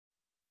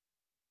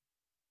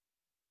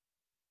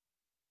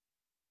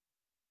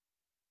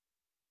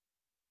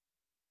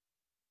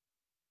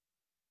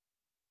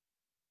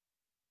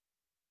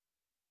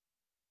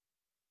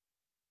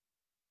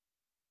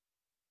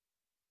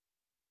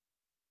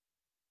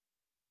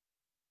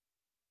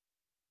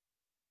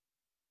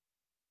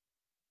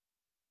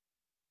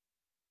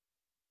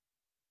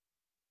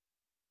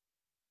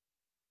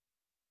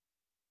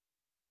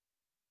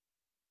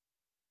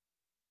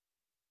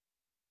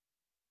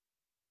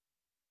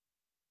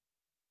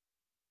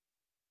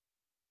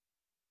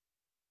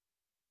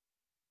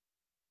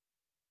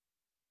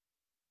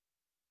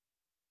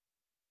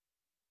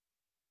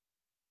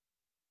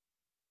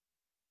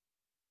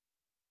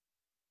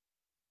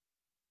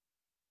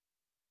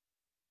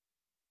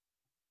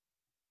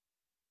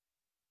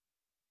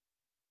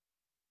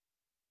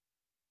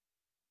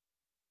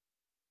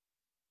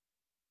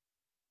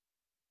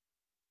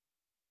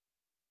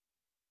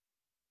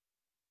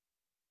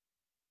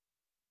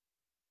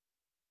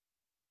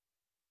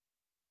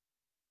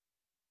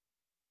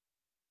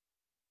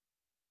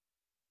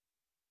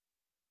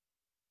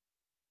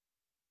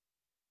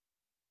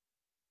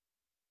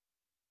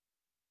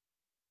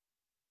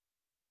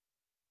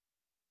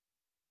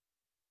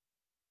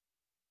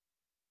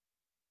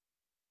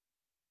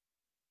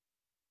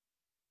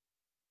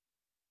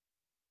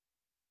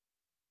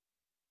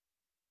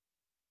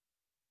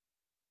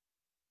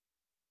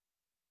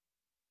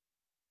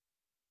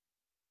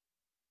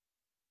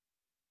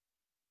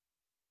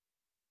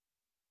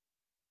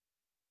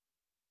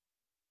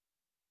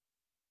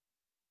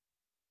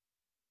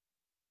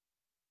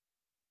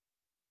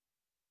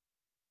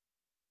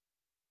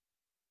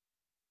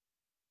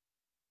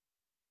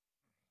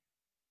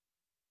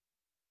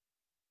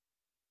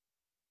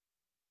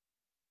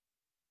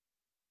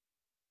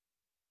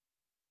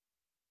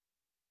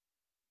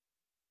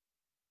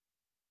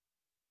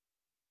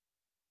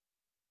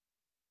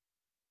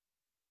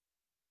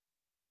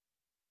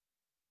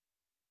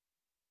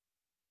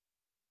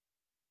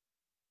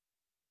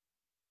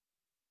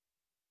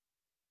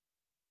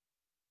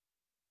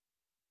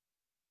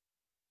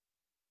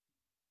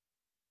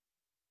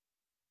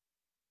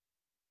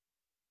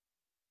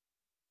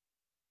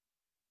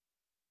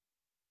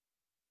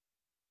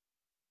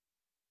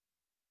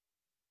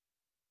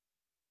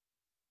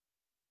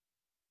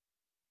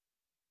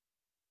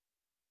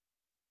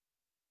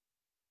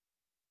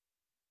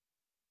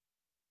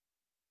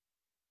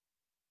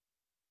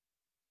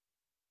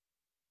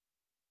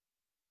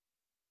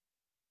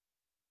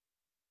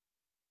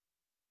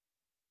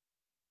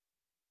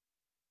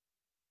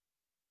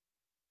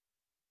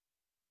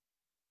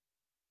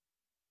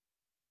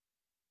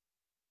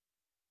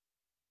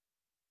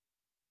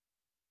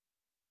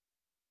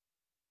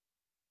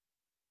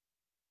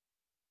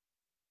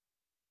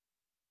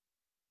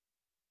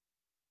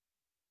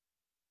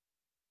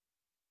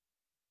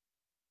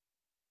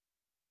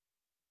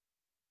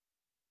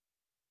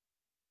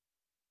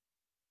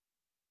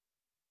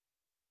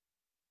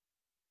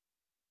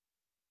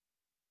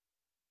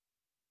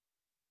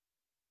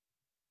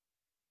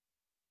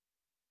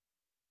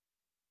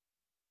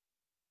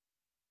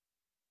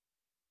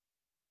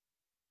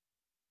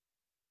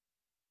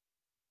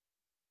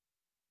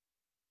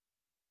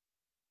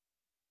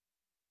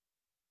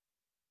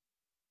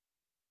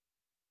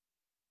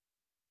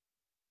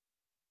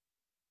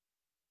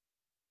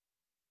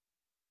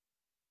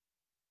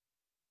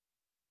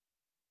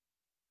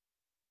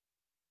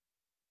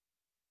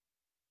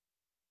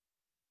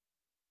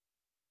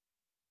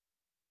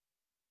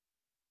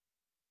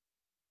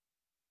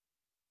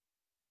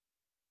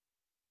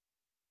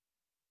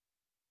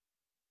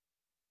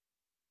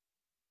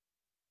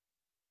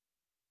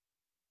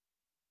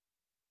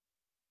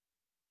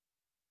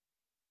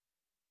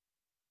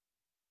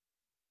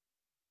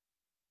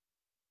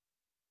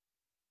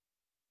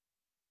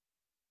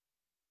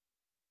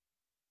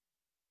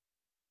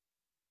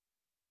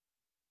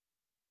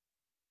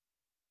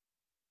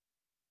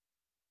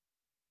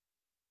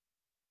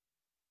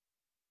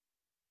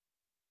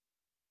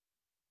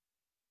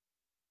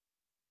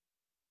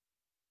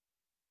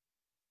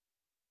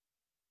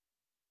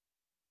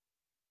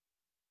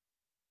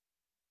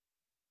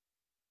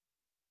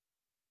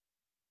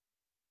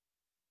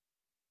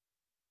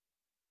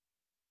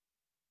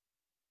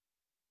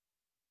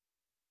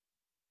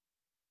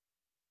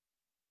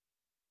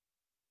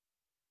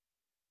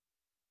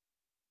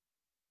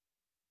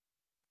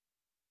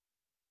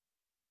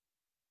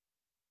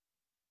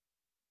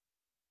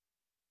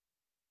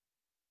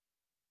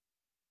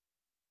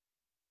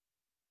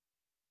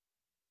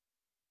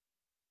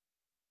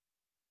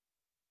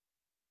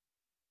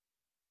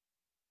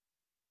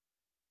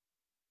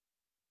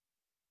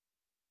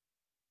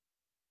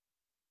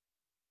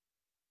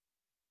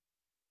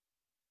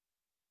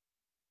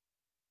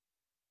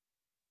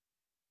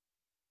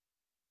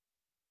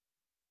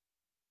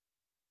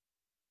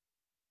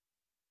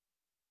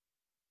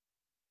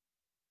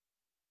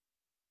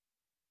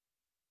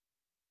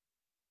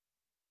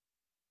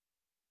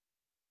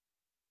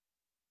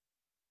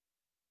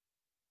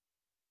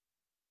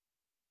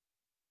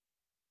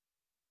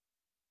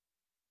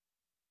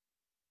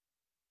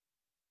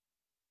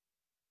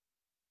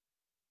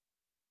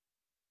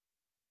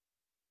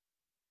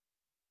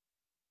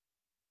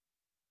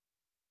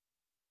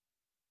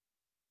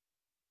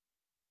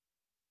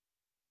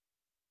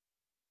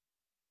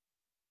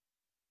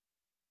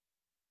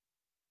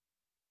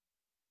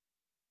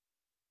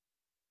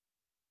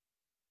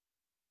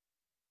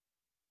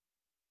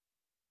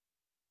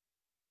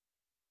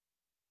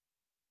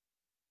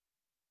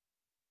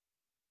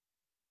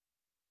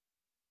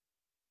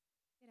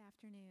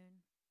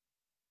afternoon.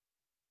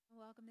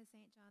 Welcome to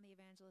St. John the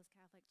Evangelist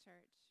Catholic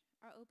Church.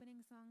 Our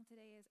opening song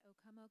today is O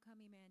Come,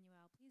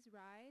 Emmanuel. Please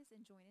rise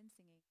and join in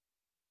singing.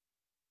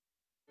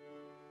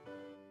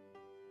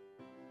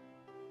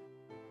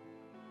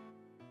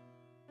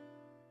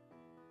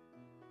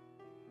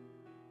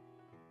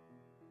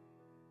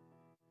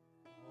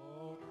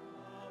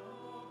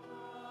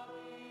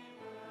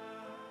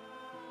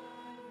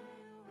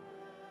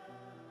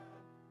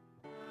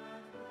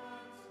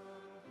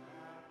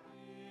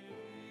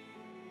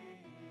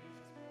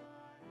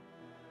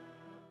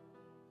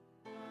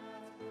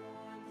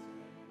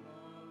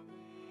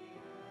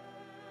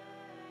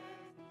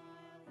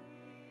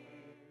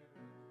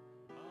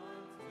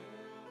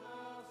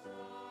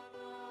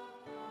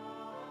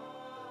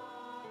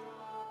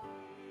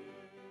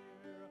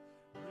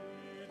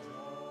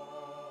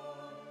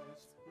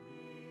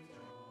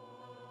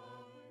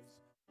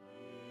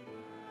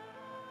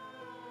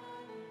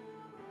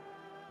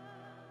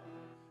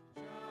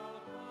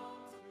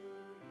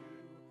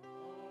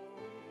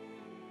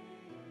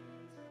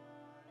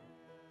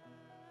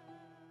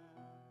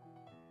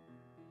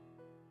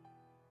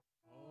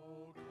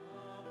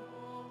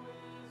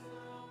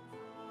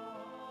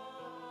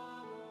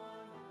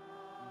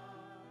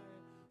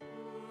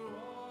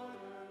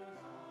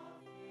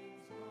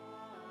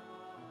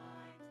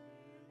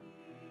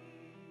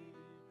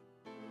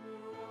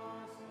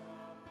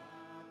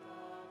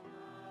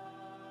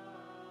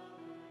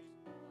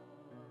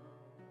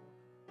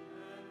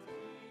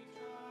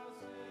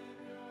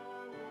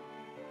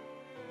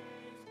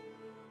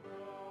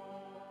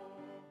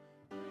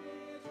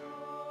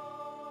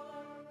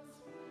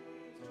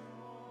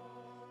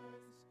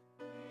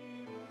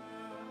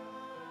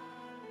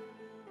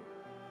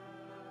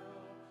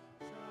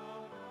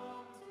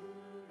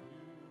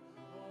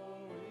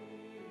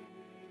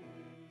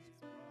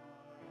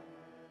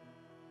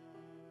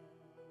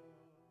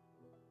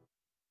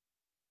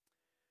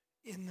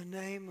 In the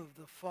name of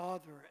the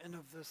Father, and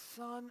of the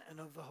Son, and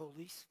of the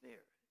Holy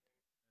Spirit,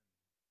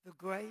 the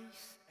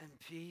grace and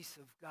peace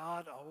of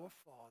God our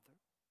Father,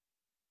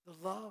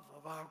 the love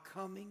of our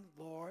coming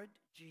Lord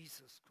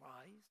Jesus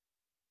Christ,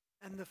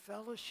 and the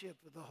fellowship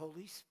of the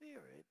Holy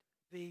Spirit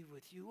be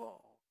with you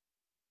all.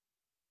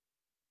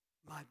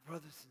 My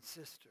brothers and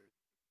sisters,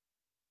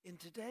 in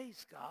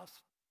today's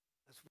gospel,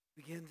 as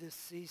we begin this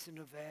season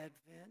of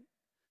Advent,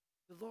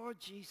 the Lord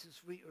Jesus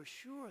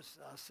reassures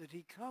us that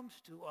he comes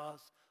to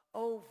us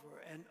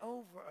over and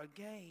over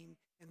again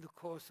in the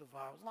course of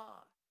our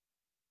lives.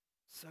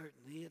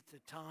 Certainly at the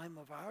time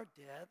of our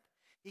death,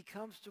 he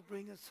comes to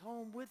bring us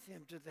home with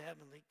him to the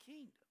heavenly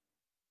kingdom.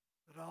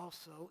 But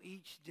also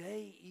each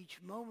day,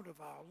 each moment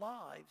of our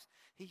lives,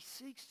 he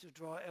seeks to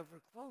draw ever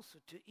closer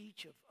to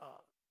each of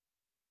us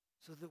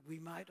so that we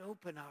might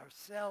open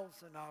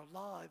ourselves and our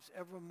lives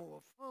ever more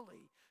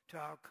fully to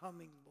our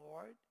coming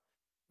Lord.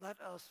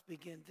 Let us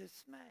begin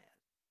this Mass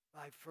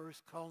by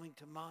first calling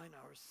to mind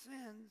our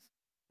sins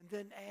and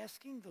then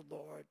asking the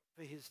Lord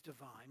for his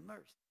divine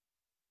mercy.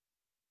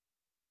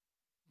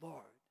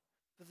 Lord,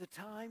 for the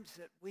times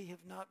that we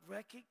have not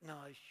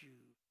recognized you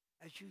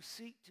as you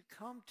seek to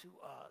come to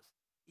us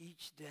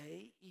each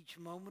day, each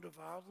moment of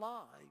our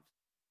lives,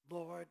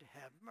 Lord,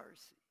 have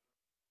mercy.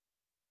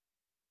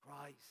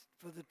 Christ,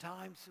 for the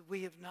times that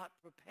we have not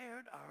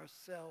prepared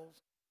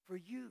ourselves for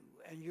you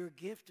and your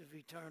gift of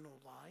eternal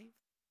life,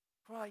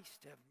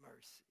 Christ, have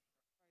mercy.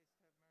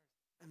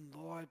 And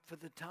Lord, for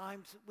the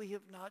times that we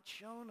have not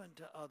shown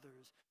unto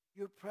others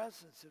your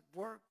presence at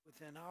work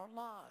within our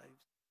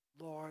lives,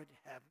 Lord,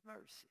 have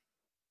mercy.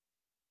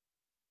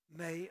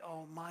 May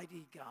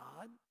Almighty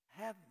God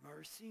have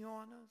mercy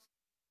on us.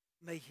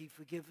 May he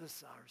forgive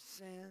us our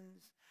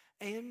sins,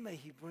 and may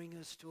he bring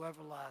us to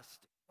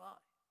everlasting life.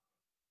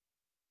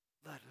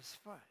 Let us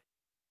pray.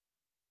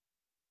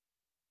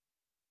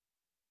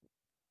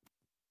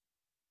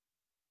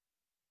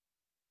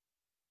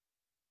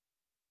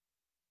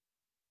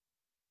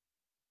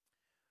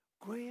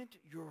 Grant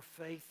your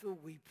faithful,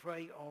 we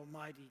pray,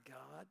 Almighty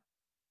God,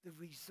 the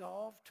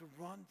resolve to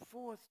run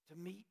forth to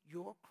meet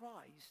your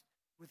Christ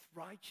with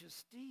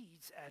righteous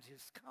deeds at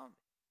his coming,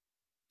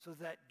 so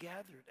that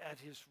gathered at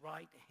his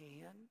right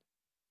hand,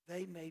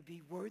 they may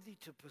be worthy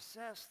to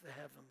possess the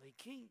heavenly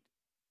kingdom.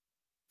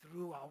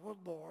 Through our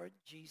Lord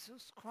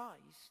Jesus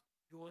Christ,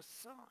 your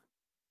Son,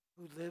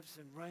 who lives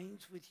and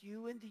reigns with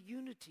you in the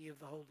unity of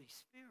the Holy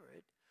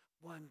Spirit,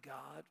 one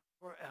God,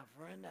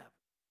 forever and ever.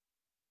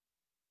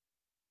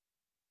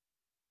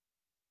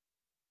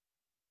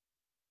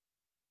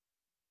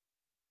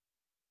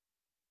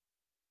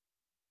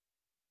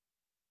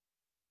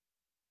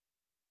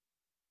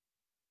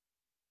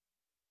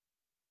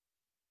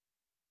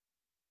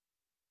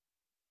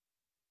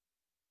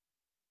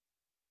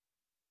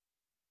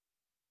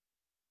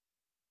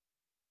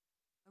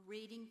 A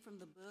reading from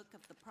the book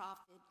of the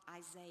prophet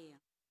Isaiah.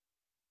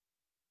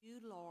 You,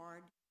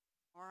 Lord,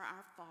 are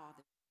our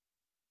Father,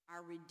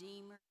 our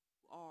Redeemer,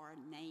 who are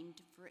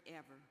named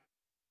forever.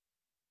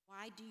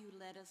 Why do you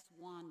let us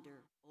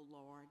wander, O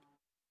Lord,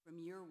 from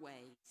your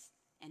ways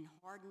and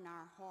harden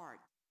our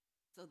hearts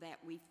so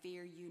that we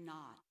fear you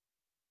not.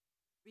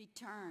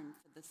 Return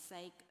for the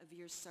sake of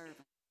your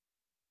servant,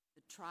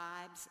 the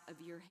tribes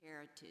of your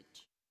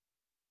heritage.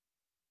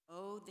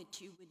 Oh,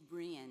 that you would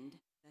rend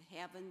the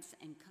heavens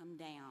and come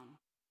down,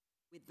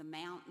 with the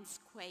mountains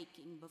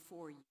quaking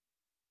before you,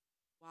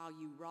 while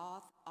you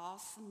wrought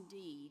awesome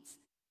deeds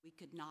we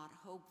could not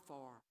hope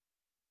for,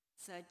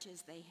 such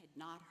as they had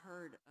not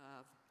heard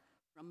of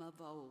from of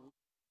old.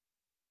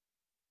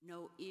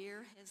 No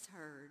ear has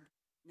heard,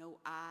 no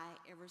eye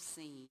ever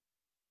seen,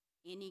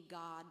 any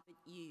God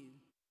but you,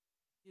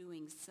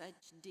 doing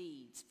such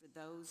deeds for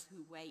those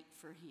who wait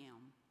for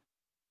him.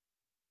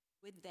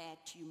 Would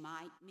that you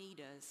might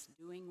meet us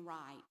doing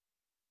right,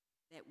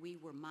 that we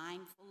were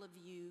mindful of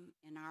you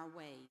in our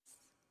ways.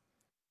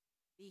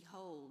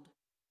 Behold,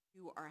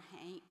 you are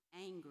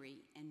angry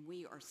and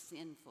we are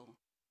sinful.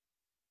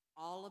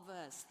 All of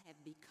us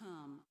have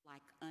become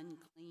like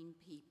unclean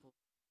people.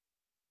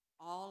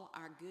 All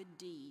our good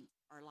deeds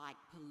are like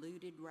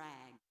polluted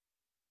rags.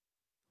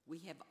 We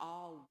have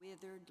all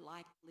withered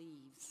like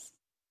leaves,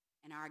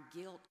 and our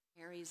guilt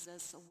carries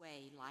us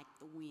away like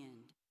the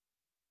wind.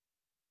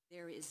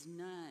 There is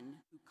none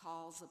who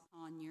calls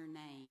upon your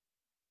name,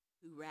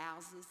 who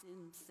rouses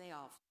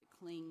himself to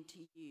cling to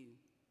you.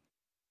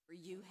 For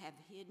you have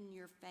hidden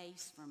your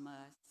face from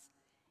us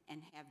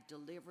and have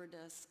delivered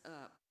us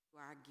up to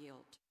our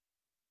guilt.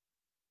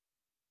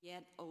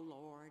 Yet, O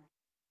Lord,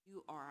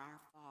 you are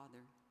our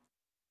Father.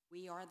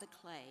 We are the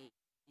clay,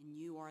 and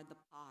you are the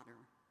potter.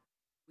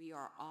 We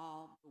are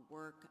all the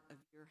work of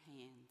your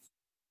hands.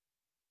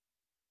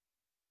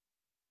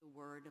 The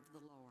word of the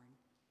Lord.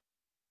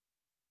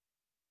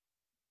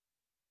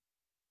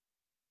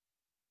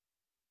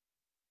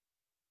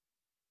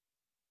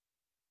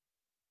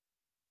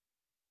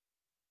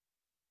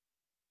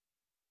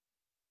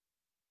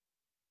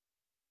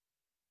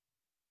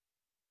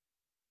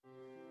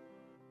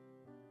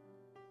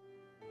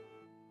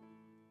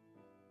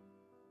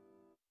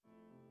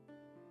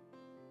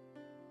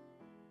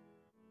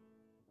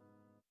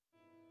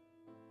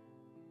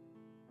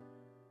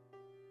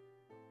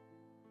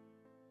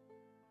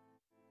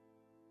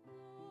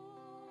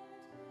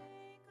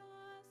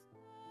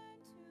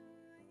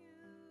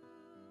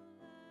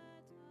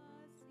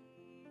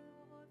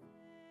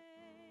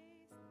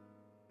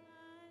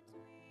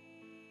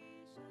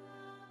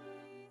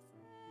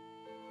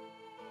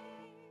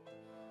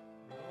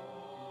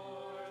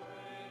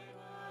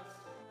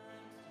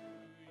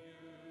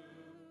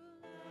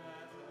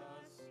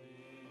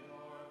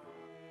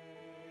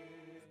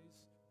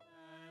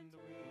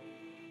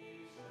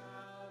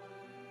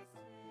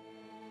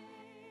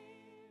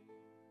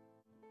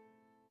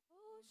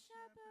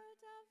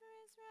 Shepherd of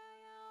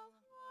Israel,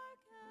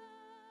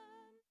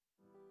 hearken.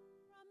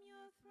 From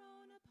your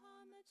throne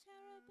upon the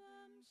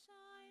cherubim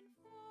shine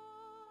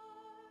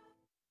forth.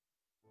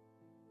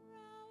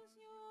 Rouse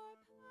your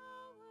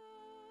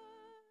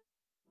power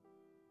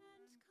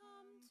and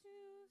come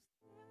to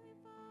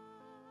save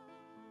us.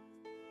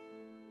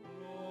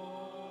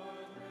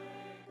 Lord,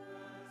 make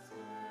us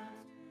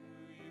turn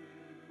to you.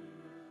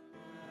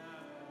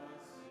 Let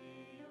us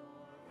see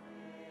your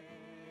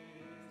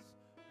face,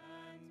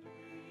 and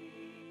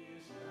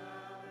we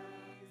shall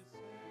be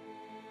saved.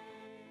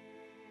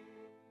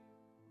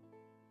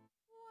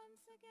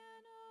 Once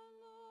again, O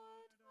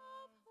Lord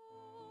of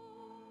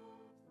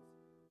hosts,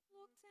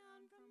 look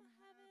down from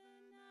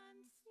heaven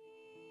and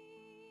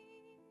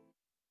see.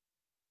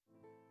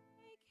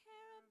 Take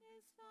care of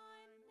this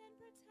vine and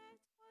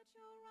protect what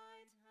your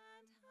right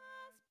hand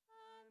has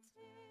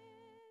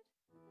planted,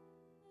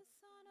 the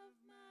Son of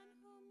Man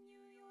whom you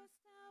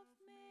yourself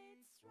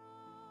made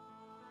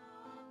strong.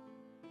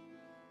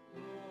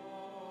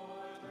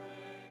 Lord,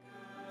 make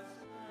us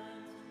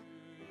turn to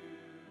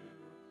you.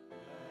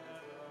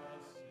 Let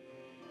us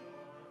see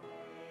your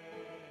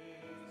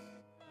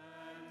face,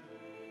 and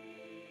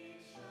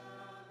we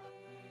shall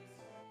be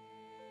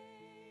saved.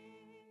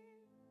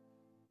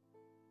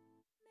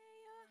 May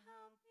your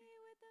help be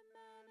with the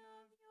man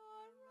of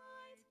your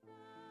right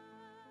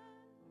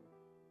hand,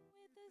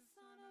 with the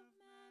Son of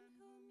Man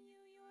whom you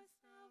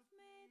yourself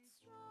made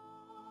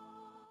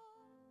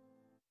strong.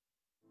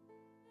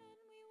 Then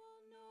we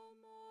will no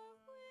more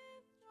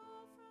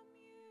withdraw from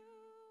you.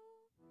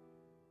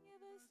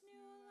 Give us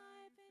new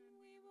life and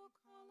we will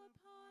call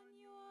upon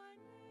your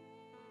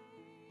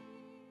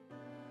name.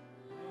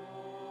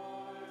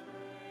 Lord,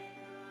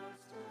 make us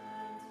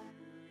turn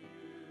to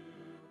you.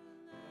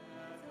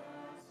 Let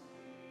us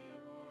see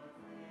your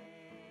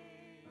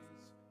face,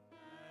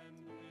 and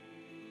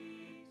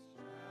we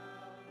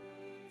shall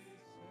be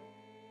saved.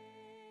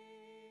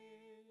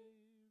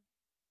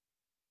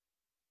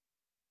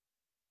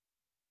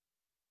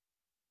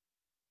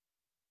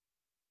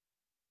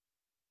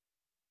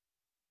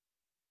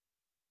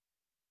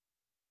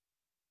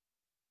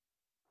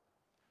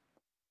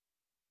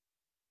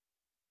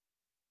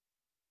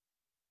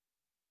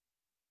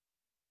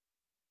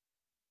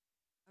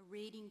 A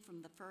reading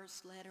from the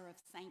first letter of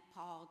St.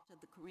 Paul to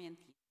the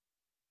Corinthians.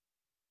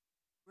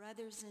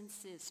 Brothers and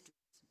sisters,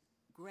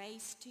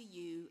 grace to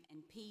you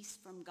and peace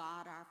from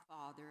God our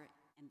Father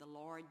the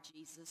Lord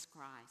Jesus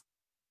Christ.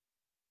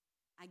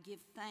 I give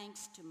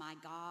thanks to my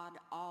God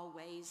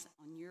always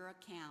on your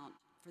account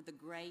for the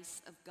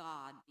grace of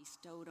God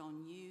bestowed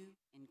on you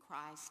in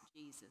Christ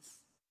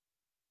Jesus,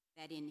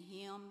 that in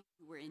him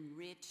you were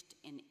enriched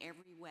in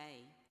every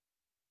way,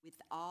 with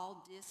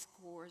all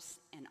discourse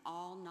and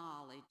all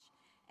knowledge,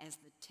 as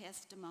the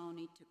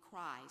testimony to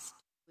Christ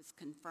was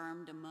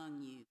confirmed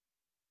among you,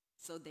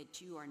 so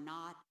that you are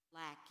not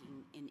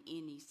lacking in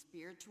any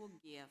spiritual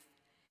gift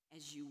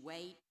as you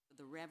wait for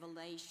the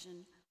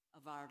revelation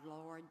of our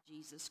Lord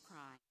Jesus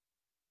Christ.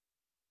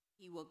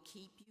 He will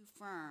keep you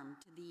firm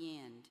to the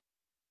end,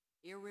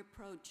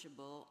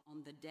 irreproachable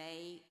on the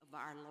day of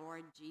our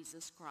Lord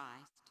Jesus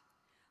Christ.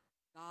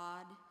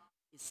 God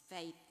is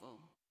faithful,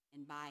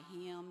 and by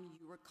him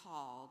you were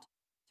called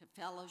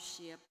to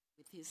fellowship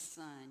with his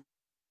Son,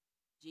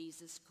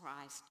 Jesus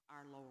Christ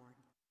our Lord.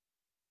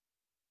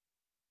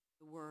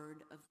 The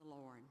word of the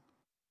Lord.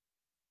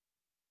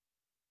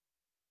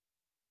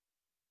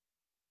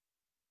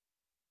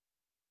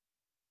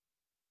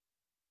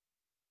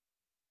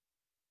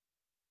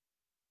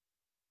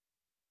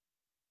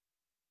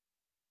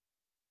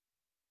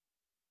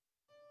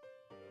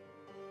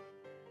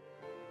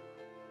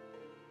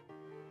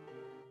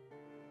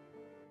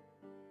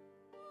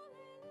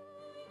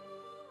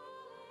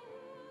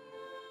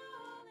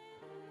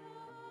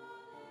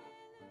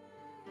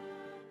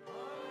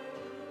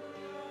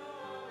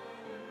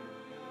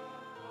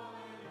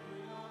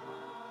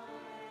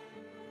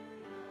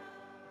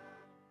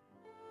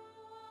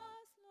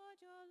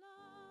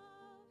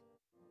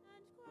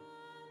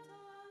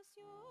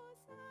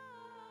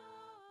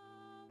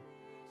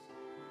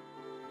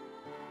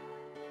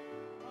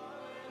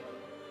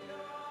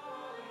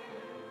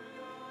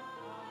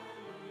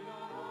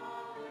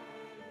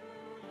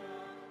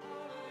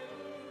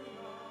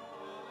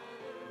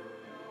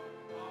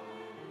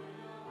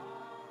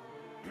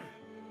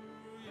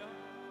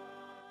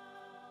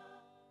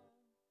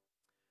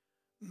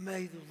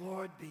 May the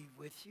Lord be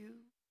with you.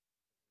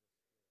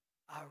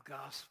 Our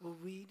gospel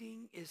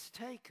reading is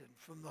taken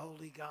from the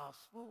Holy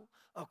Gospel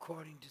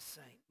according to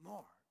St.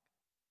 Mark.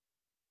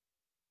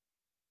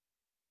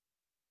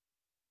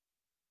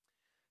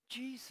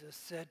 Jesus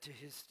said to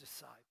his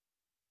disciples,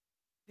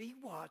 "Be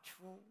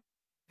watchful,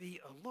 be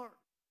alert.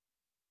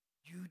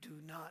 You do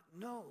not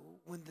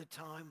know when the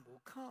time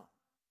will come.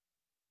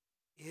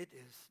 It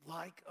is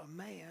like a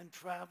man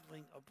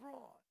traveling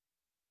abroad.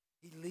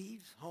 He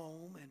leaves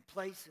home and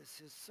places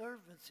his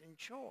servants in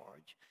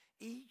charge,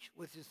 each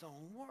with his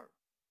own work,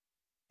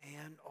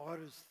 and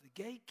orders the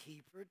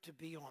gatekeeper to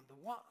be on the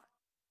watch.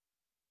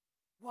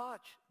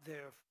 Watch,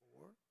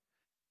 therefore.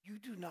 You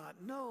do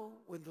not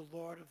know when the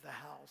Lord of the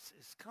house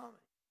is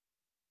coming,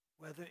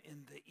 whether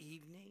in the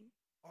evening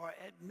or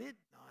at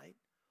midnight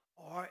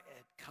or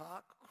at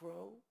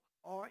cockcrow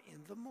or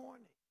in the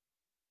morning.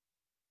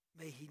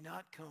 May he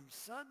not come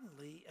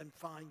suddenly and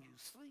find you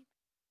sleeping.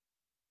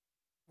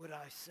 What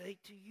I say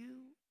to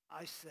you,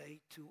 I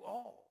say to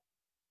all.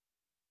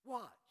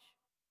 Watch."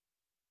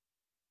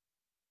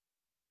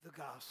 The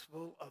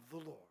Gospel of the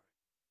Lord.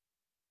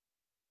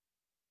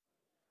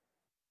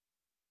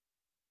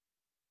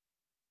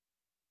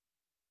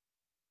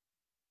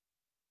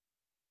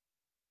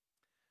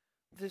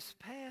 This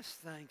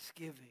past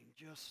Thanksgiving,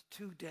 just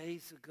 2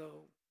 days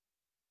ago,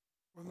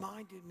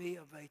 reminded me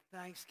of a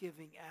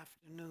Thanksgiving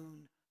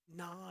afternoon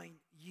 9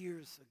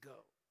 years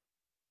ago.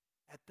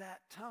 At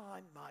that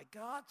time, my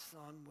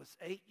godson was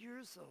 8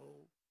 years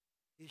old.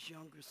 His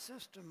younger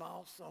sister,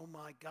 also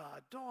my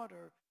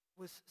goddaughter,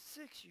 was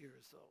 6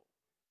 years old.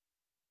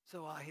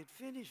 So I had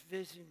finished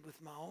visiting with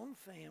my own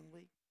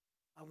family.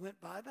 I went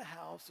by the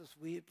house as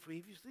we had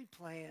previously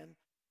planned,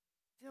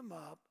 them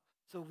up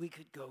so we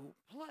could go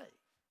play.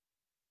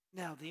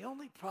 Now, the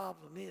only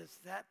problem is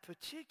that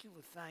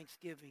particular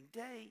Thanksgiving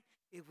day,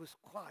 it was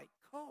quite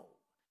cold.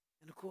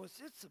 And of course,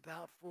 it's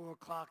about 4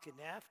 o'clock in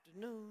the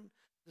afternoon.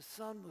 The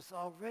sun was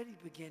already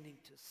beginning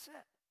to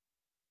set.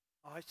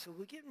 All right, so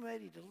we're getting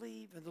ready to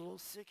leave, and the little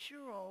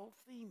 6-year-old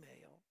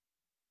female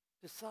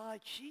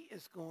decides she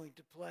is going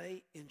to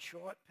play in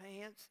short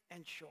pants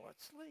and short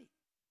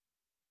sleeves.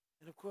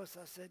 And of course,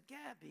 I said,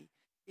 "Gabby,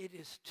 it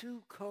is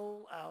too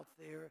cold out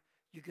there.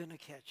 You're going to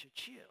catch a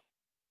chill.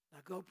 Now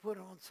go put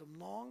on some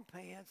long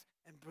pants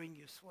and bring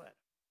your sweater."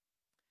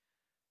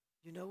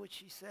 You know what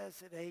she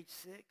says at age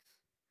 6?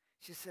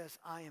 She says,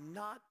 "I am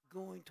not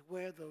going to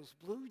wear those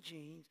blue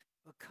jeans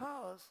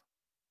because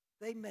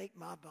they make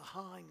my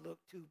behind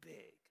look too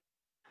big."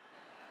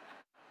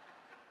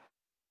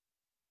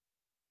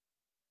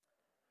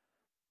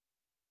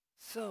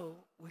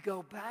 So we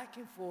go back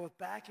and forth,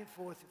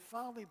 and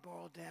finally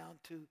boil down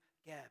to,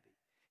 "Gabby,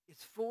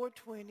 it's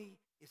 4:20,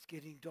 it's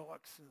getting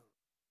dark soon.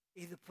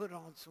 Either put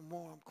on some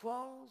warm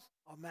clothes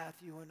or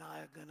Matthew and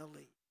I are going to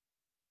leave."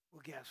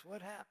 Well, guess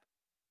what happened?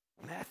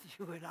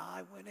 Matthew and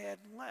I went ahead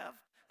and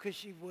left because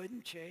she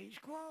wouldn't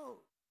change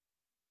clothes.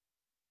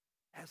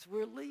 As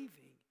we're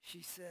leaving,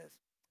 she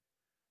says,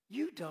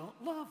 "You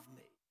don't love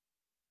me.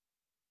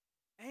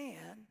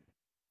 And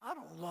I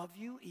don't love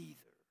you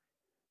either."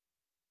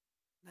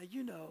 Now,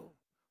 you know,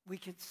 we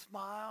can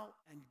smile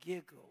and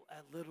giggle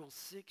at little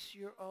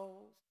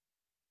 6-year-olds,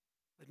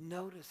 but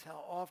notice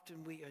how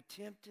often we are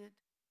tempted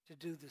to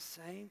do the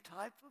same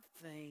type of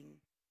thing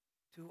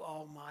to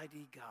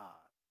Almighty God.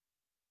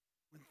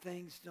 When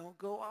things don't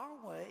go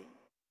our way,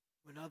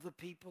 when other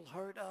people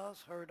hurt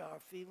us, hurt our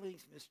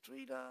feelings,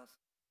 mistreat us,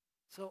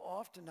 so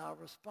often our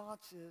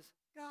response is,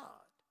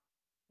 God,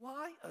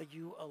 why are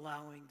you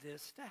allowing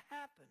this to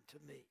happen to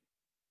me?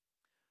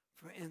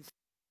 For instance,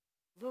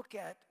 look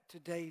at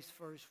today's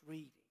first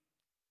reading,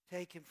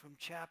 taken from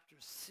chapter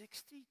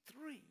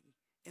 63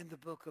 in the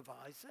book of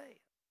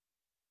Isaiah.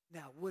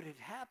 Now, what had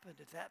happened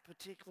at that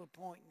particular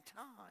point in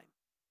time,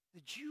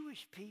 the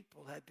Jewish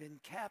people had been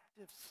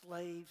captive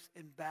slaves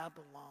in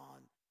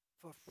Babylon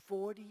for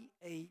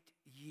 48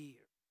 years.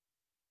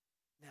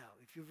 Now,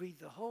 if you read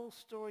the whole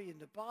story in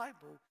the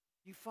Bible,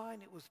 you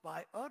find it was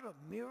by utter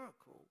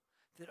miracle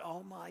that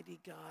Almighty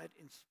God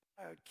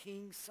inspired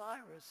King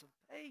Cyrus of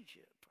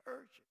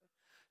Persia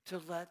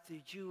to let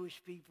the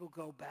Jewish people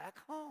go back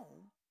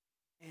home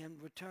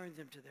and return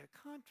them to their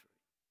country.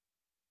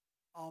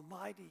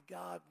 Almighty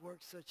God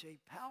worked such a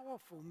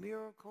powerful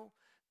miracle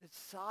that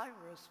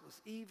Cyrus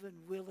was even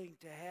willing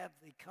to have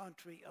the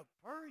country of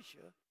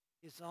Persia,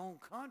 his own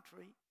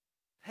country,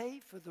 pay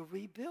for the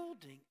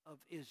rebuilding of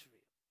Israel.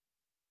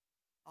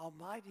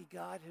 Almighty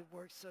God had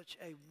worked such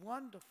a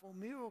wonderful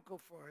miracle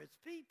for his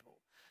people,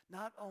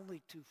 not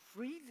only to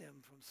free them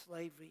from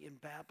slavery in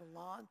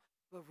Babylon,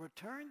 but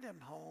return them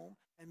home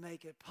and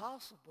make it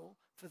possible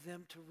for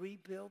them to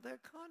rebuild their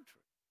country.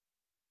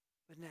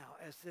 But now,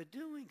 as they're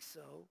doing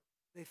so,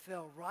 they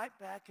fell right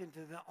back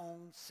into their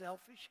own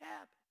selfish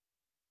habit.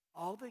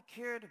 All they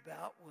cared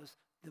about was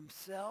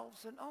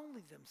themselves and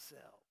only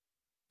themselves.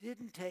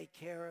 Didn't take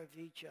care of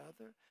each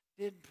other,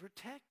 didn't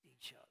protect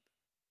each other,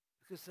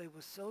 because they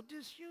were so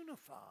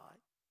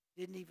disunified,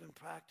 didn't even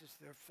practice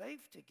their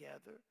faith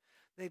together.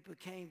 They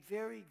became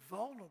very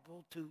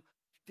vulnerable to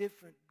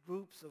different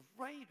groups of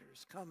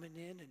raiders coming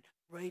in and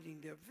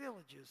raiding their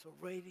villages or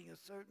raiding a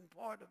certain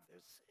part of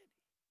their city.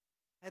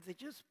 Had they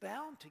just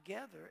bound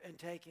together and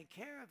taken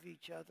care of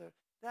each other,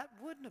 that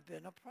wouldn't have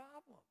been a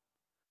problem.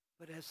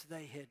 But as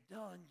they had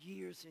done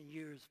years and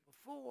years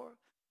before,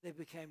 they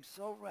became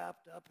so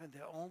wrapped up in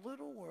their own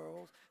little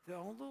worlds, their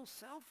own little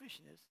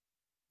selfishness,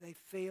 they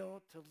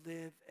failed to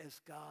live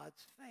as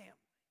God's family.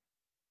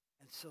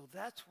 And so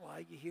that's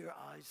why you hear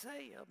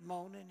Isaiah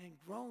moaning and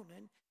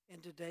groaning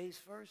in today's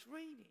first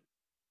reading.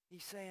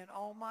 He's saying,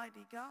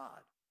 Almighty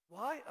God,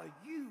 why are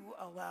you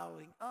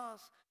allowing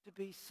us to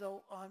be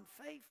so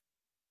unfaithful?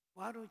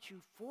 Why don't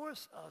you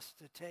force us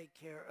to take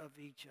care of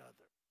each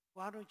other?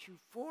 Why don't you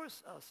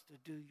force us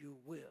to do your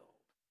will?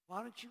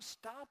 Why don't you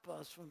stop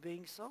us from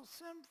being so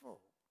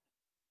sinful?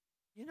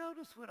 You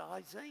notice what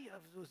Isaiah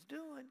was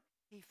doing?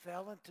 He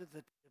fell into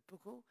the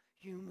typical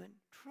human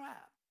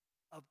trap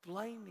of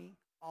blaming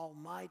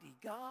Almighty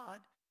God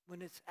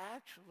when it's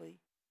actually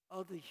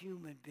other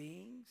human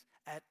beings,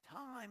 at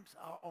times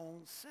our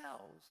own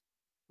selves,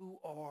 who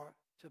are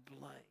to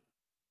blame.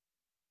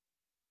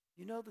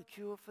 You know the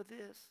cure for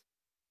this?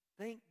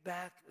 Think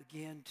back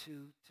again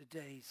to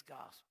today's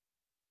gospel.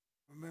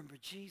 Remember,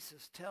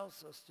 Jesus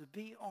tells us to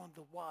be on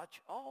the watch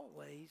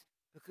always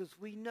because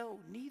we know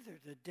neither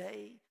the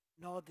day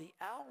nor the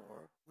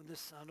hour when the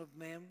Son of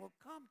Man will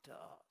come to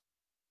us.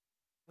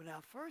 But now,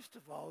 first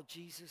of all,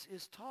 Jesus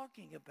is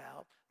talking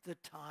about the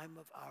time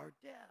of our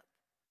death.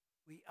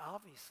 We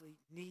obviously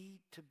need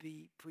to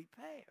be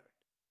prepared.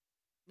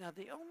 Now,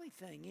 the only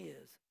thing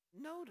is,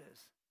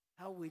 notice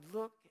how we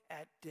look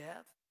at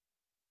death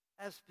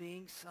as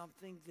being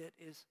something that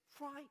is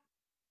frightening,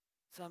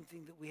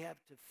 something that we have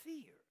to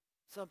fear,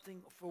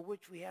 something for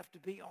which we have to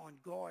be on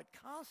guard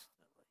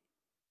constantly.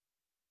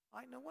 All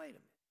right, now wait a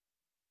minute.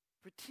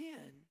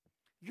 Pretend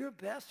your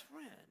best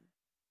friend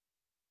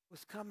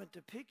was coming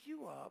to pick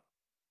you up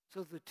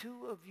so the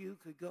two of you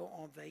could go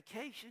on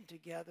vacation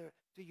together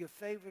to your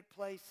favorite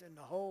place in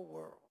the whole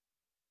world.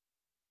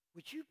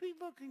 Would you be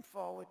looking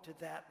forward to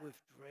that with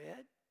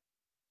dread?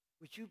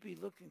 Would you be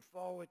looking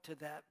forward to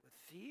that with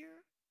fear?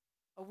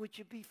 Or would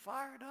you be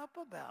fired up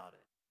about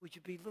it? Would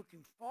you be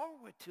looking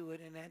forward to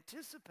it and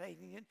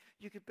anticipating it?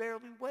 You could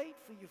barely wait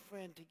for your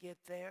friend to get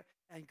there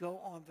and go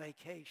on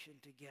vacation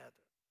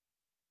together.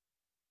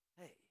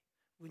 Hey,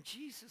 when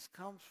Jesus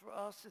comes for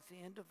us at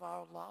the end of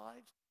our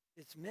lives,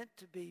 it's meant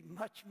to be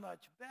much,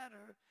 much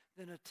better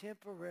than a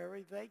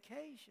temporary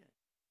vacation.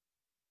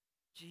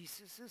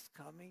 Jesus is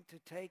coming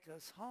to take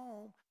us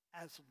home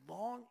as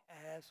long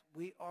as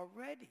we are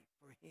ready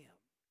for him,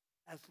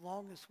 as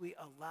long as we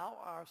allow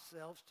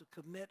ourselves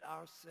to commit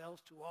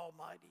ourselves to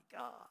Almighty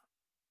God.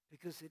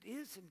 Because it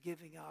is in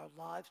giving our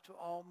lives to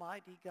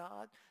Almighty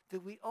God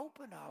that we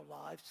open our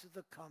lives to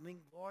the coming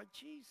Lord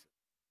Jesus.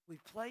 We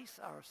place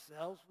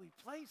ourselves, we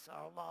place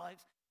our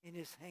lives in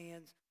his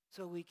hands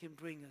so he can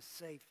bring us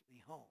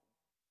safely home.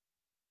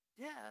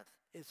 Death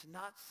is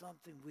not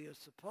something we are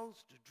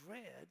supposed to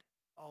dread,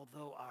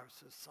 although our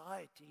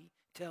society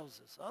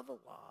tells us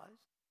otherwise.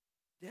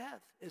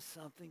 Death is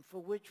something for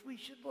which we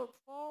should look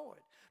forward.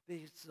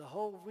 It's the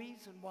whole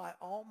reason why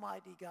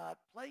Almighty God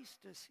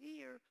placed us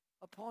here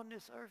upon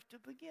this earth to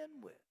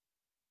begin with.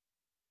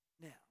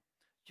 Now,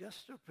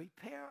 just to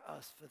prepare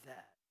us for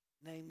that,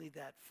 namely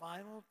that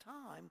final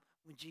time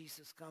when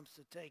Jesus comes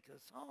to take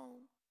us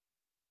home,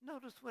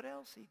 notice what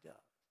else he does.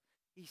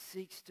 He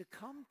seeks to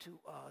come to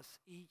us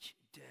each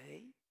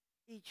day,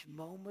 each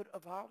moment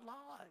of our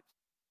lives.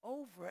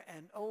 Over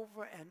and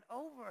over and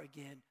over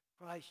again,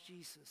 Christ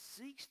Jesus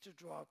seeks to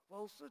draw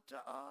closer to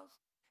us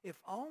if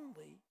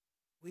only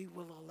we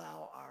will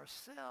allow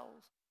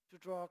ourselves to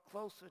draw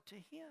closer to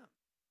him.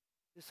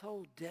 This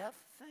whole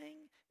death thing,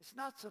 it's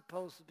not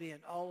supposed to be an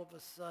all of a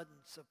sudden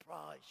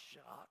surprise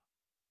shock.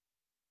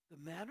 The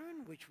manner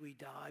in which we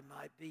die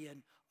might be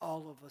an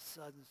all of a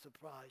sudden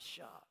surprise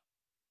shock.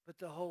 But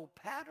the whole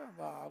pattern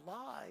of our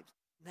lives,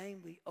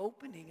 namely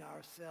opening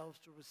ourselves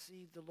to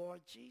receive the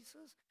Lord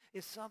Jesus,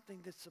 is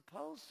something that's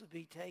supposed to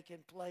be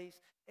taking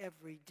place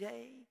every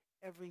day,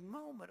 every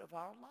moment of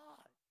our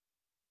lives.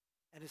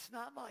 And it's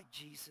not like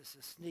Jesus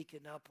is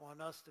sneaking up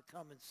on us to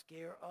come and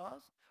scare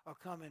us or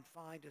come and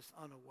find us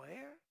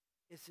unaware.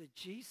 It's that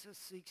Jesus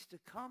seeks to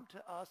come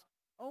to us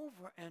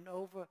over and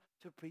over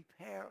to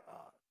prepare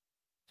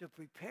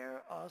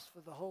us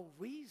for the whole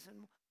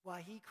reason why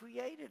he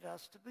created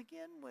us to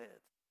begin with,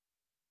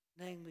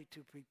 namely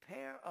to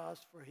prepare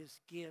us for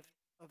his gift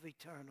of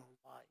eternal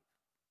life.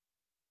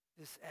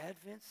 This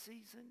Advent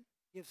season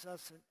gives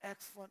us an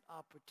excellent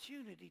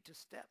opportunity to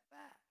step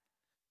back.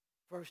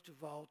 First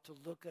of all, to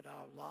look at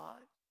our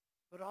lives,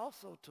 but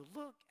also to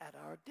look at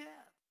our death,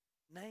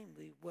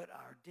 namely what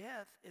our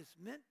death is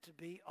meant to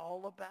be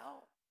all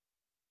about,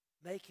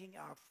 making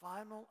our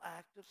final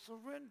act of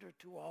surrender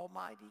to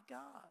Almighty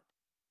God,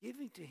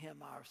 giving to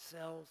him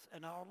ourselves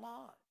and our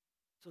lives,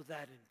 so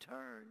that in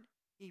turn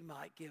he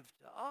might give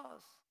to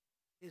us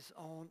his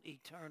own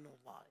eternal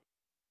life.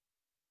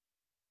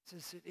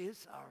 Since it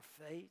is our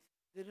faith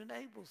that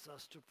enables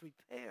us to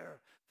prepare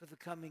for the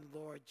coming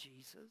Lord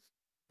Jesus,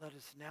 let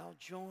us now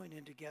join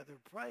in together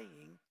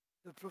praying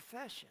the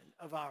profession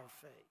of our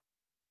faith.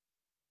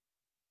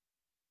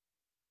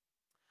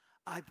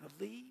 I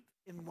believe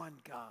in one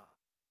God,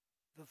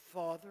 the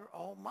Father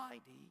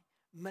Almighty,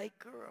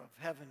 maker of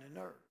heaven and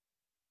earth,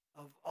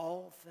 of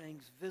all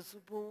things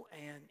visible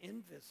and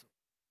invisible.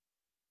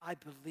 I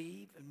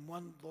believe in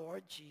one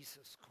Lord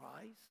Jesus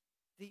Christ,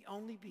 the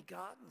only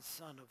begotten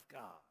Son of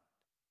God,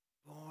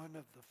 born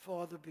of the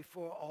Father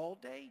before all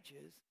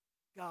ages,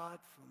 God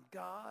from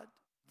God,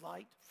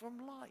 light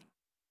from light,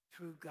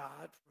 true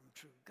God from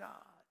true God,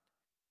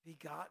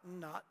 begotten,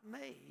 not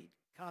made,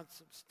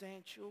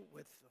 consubstantial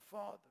with the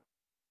Father.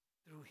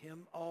 Through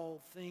him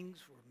all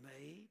things were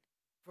made.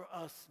 For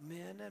us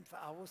men and for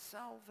our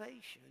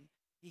salvation,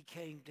 he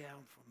came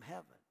down from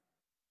heaven,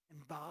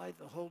 and by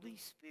the Holy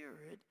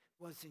Spirit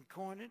was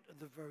incarnate of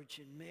the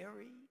Virgin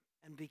Mary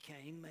and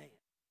became man.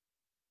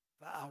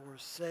 For our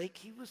sake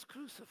he was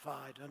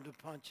crucified under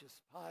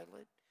Pontius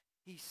Pilate.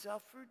 He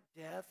suffered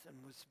death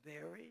and was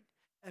buried,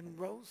 and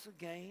rose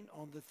again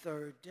on the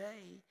third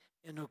day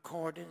in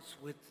accordance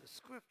with the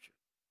Scripture.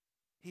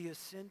 He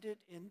ascended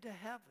into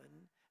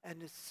heaven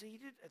and is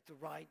seated at the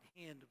right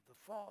hand of the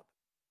Father.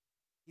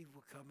 He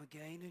will come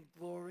again in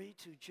glory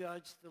to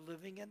judge the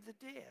living and the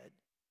dead,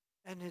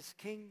 and his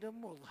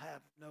kingdom will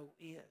have no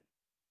end.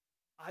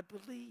 I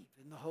believe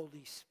in the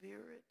Holy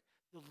Spirit,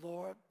 the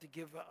Lord, the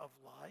giver of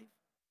life,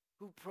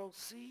 who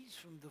proceeds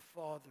from the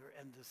Father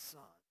and the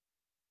Son,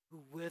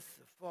 who with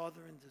the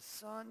Father and the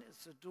Son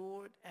is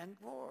adored and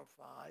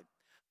glorified,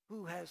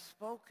 who has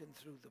spoken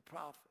through the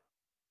prophet.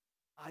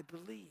 I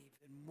believe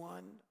in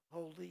one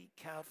holy,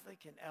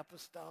 Catholic, and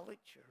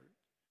apostolic church.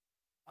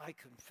 I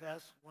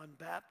confess one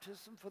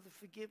baptism for the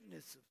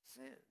forgiveness of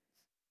sins,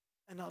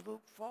 and I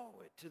look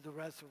forward to the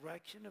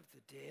resurrection of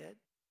the dead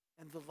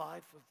and the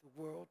life of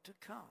the world to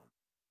come.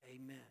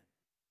 Amen.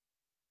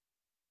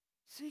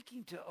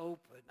 Seeking to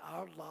open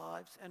our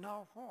lives and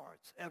our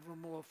hearts ever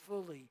more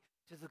fully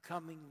to the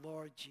coming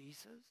Lord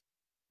Jesus,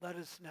 let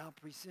us now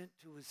present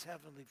to his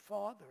heavenly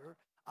Father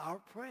our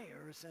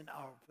prayers and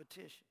our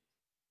petitions.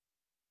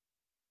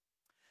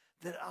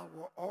 That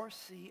our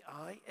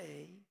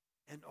RCIA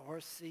and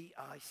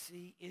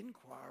RCIC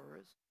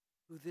inquirers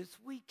who this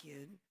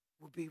weekend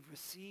will be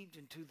received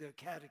into their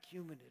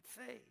catechumenate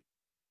faith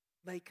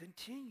may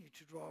continue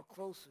to draw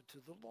closer to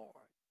the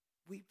Lord.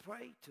 We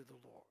pray to the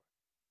Lord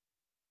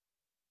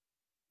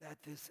that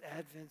this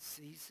Advent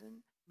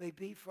season may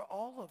be for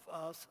all of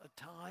us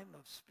a time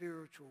of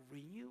spiritual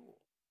renewal.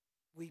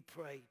 We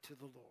pray to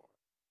the Lord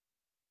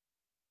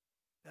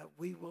that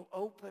we will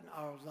open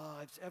our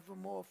lives ever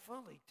more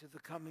fully to the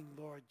coming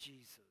Lord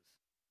Jesus.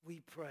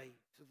 We pray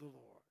to the Lord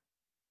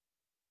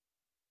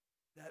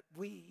that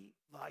we,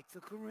 like the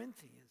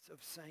Corinthians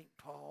of St.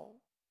 Paul,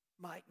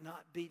 might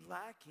not be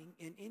lacking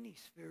in any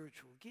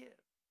spiritual gift.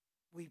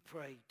 We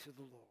pray to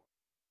the Lord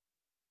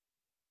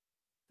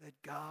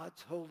that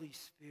God's Holy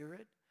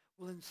Spirit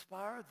will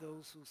inspire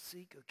those who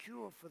seek a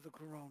cure for the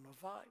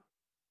coronavirus.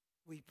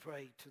 We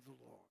pray to the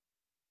Lord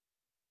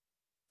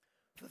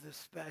for the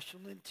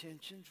special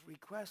intentions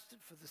requested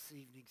for this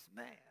evening's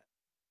Mass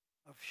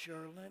of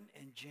Sherlyn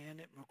and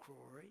Janet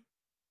McCrory,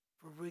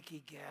 for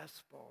Ricky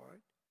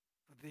Gaspard,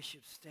 for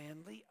Bishop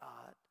Stanley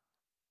Ott,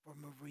 for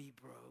Marie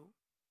Bro,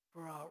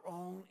 for our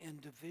own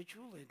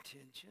individual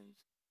intentions,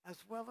 as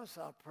well as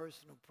our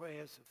personal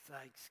prayers of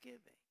thanksgiving,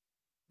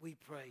 we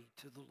pray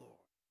to the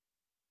Lord.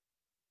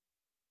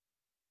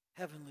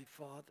 Heavenly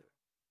Father,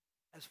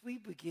 as we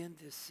begin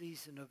this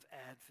season of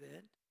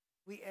Advent,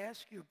 we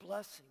ask your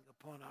blessing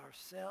upon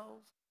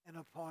ourselves and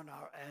upon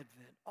our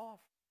Advent offering.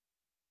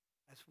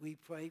 As we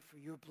pray for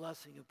your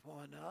blessing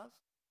upon us,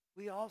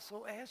 we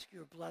also ask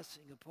your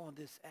blessing upon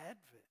this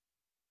Advent.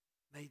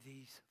 May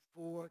these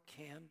 4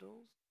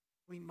 candles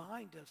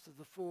remind us of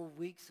the 4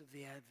 weeks of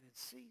the Advent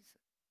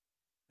season.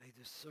 May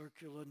the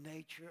circular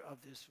nature of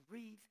this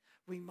wreath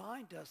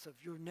remind us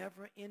of your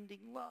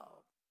never-ending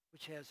love,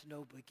 which has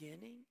no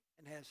beginning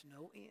and has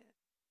no end.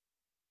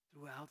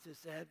 Throughout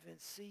this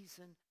Advent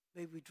season,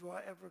 may we draw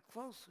ever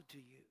closer to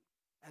you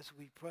as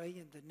we pray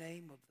in the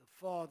name of the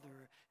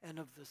Father and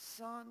of the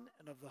Son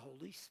and of the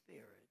Holy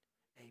Spirit.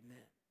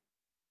 Amen.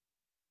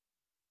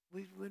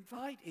 We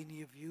invite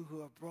any of you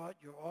who have brought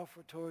your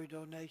offertory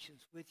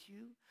donations with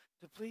you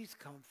to please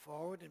come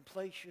forward and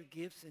place your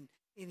gifts in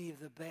any of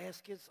the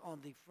baskets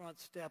on the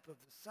front step of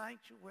the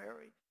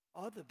sanctuary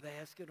or the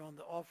basket on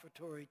the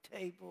offertory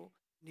table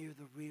near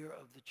the rear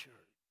of the church.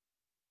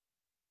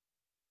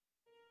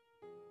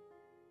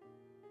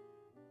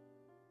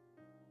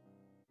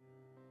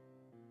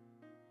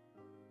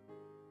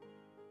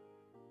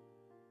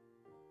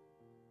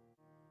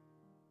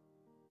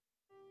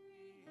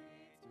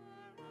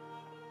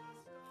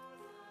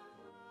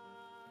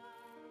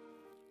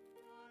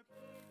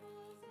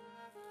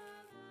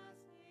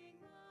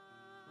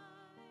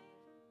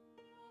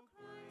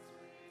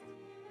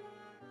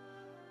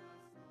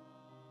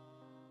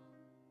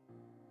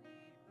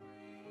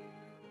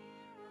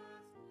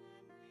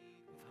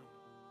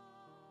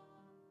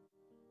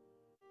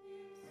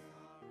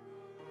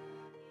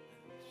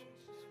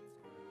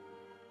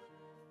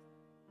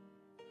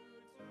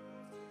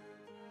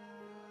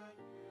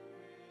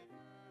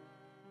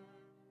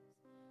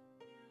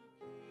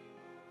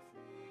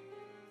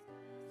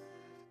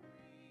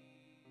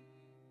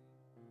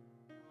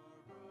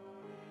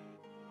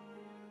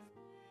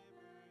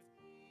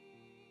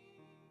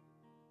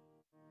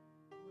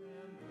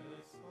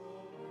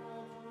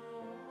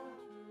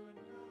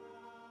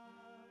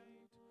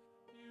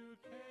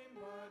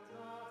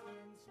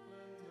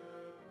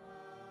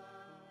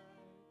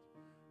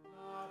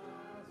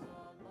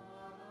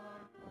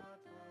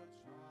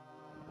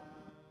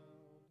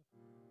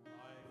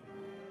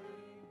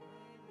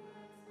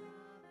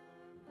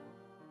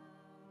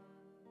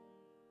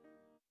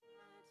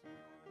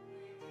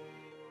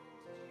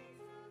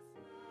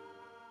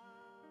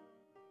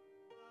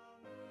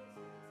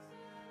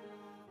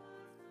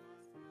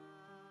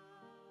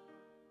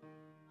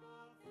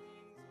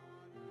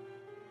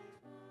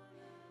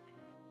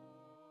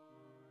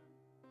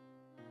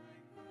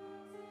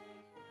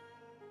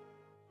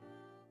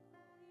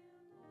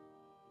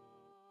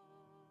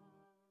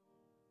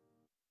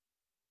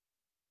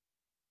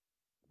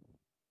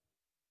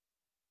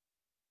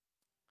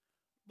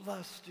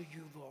 Blessed are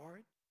you,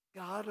 Lord,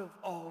 God of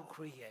all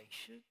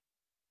creation.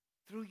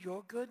 Through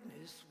your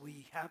goodness,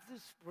 we have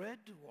this bread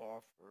to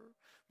offer,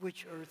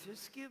 which earth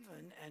has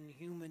given and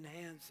human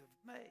hands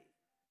have made.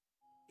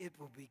 It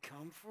will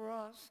become for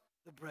us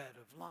the bread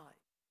of life.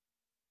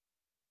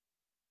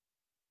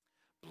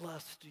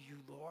 Blessed are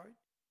you, Lord,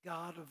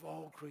 God of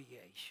all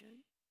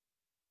creation.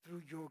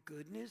 Through your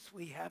goodness,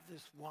 we have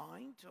this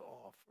wine to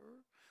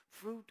offer,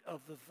 fruit of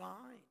the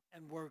vine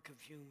and work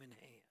of human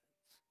hands.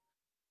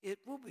 It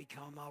will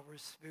become our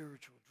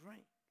spiritual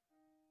drink.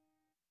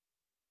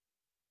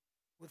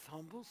 With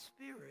humble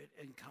spirit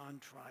and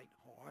contrite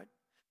heart,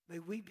 may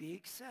we be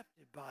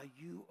accepted by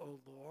you, O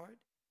Lord,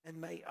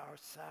 and may our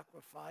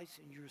sacrifice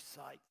in your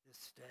sight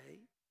this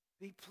day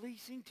be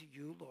pleasing to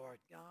you, Lord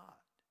God.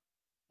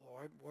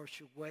 Lord,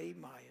 wash away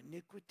my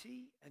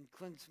iniquity and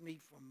cleanse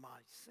me from my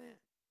sin.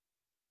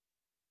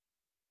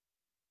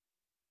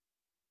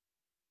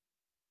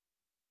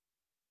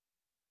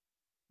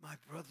 My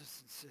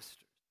brothers and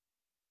sisters,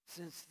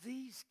 since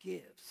these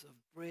gifts of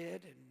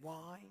bread and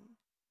wine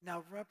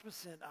now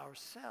represent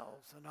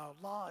ourselves and our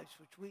lives,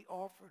 which we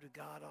offer to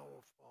God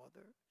our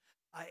Father,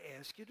 I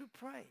ask you to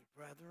pray,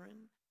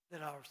 brethren,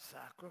 that our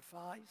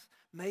sacrifice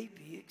may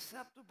be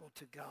acceptable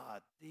to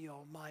God, the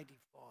Almighty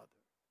Father.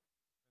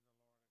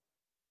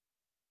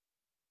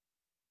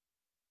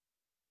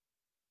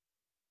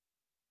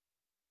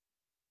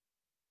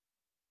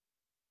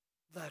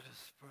 Let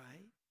us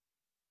pray.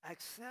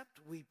 Accept,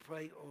 we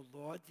pray, O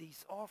Lord,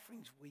 these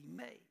offerings we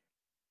make,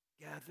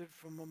 gathered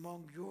from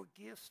among your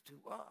gifts to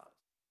us,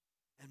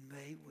 and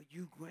may what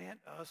you grant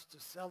us to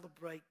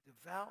celebrate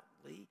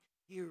devoutly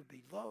here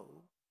below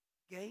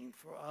gain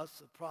for us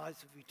the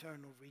prize of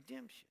eternal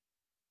redemption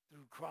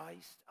through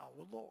Christ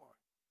our Lord.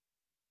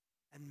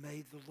 And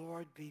may the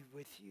Lord be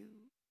with you.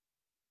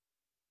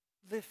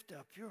 Lift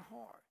up your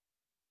heart.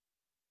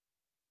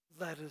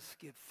 Let us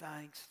give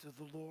thanks to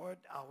the Lord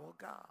our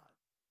God.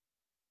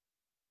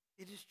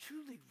 It is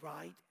truly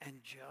right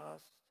and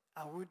just,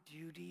 our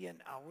duty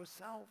and our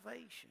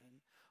salvation,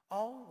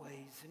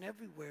 always and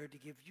everywhere to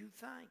give you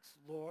thanks,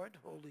 Lord,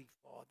 Holy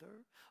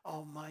Father,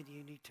 Almighty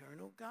and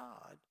eternal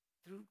God,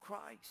 through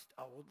Christ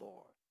our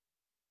Lord.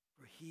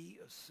 For he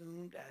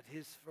assumed at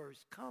his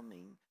first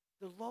coming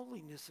the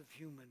lowliness of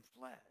human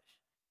flesh,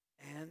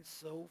 and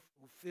so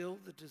fulfilled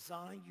the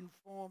design you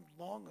formed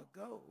long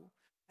ago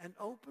and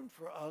opened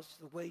for us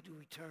the way to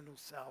eternal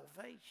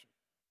salvation,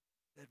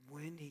 that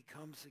when he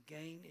comes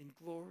again in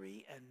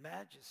glory and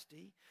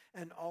majesty,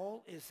 and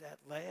all is at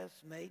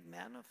last made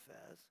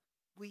manifest,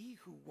 we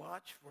who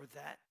watch for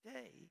that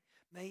day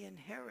may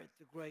inherit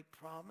the great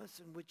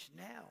promise in which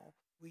now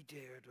we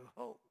dare to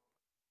hope.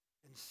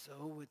 And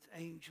so with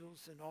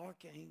angels and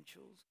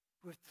archangels,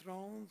 with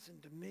thrones and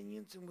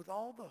dominions, and with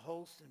all the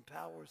hosts and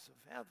powers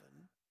of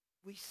heaven,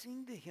 we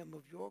sing the hymn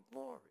of your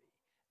glory,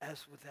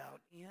 as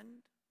without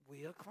end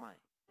we acclaim.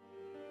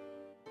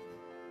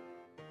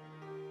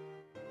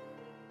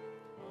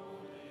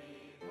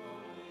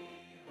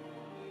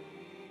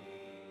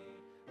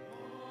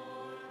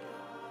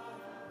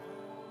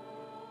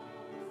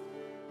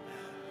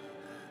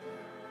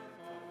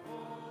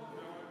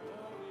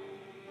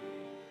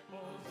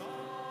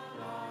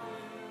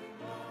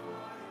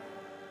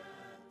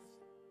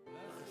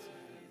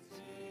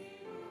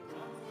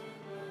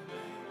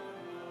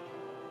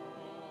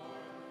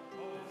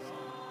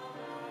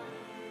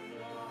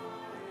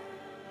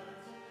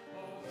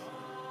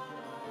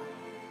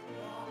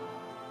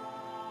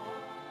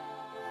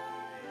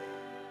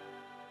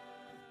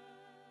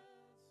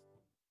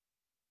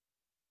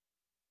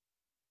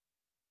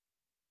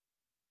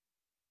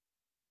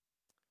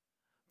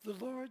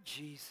 The Lord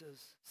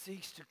Jesus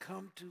seeks to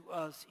come to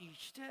us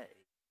each day,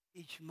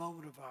 each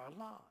moment of our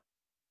lives.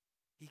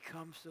 He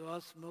comes to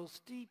us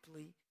most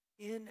deeply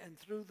in and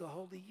through the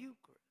Holy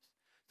Eucharist,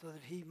 so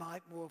that he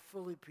might more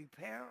fully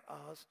prepare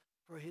us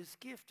for his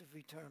gift of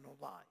eternal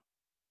life.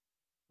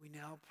 We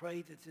now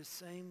pray that this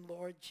same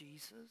Lord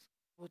Jesus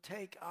will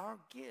take our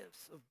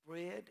gifts of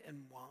bread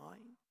and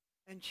wine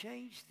and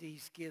change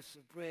these gifts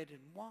of bread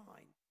and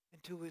wine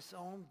into his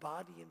own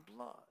body and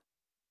blood,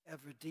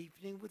 ever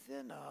deepening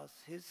within us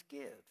his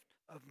gift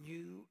of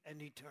new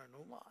and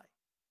eternal life.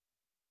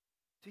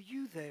 To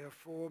you,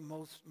 therefore,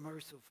 most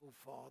merciful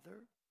Father,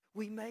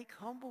 we make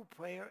humble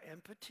prayer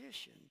and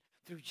petition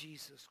through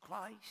Jesus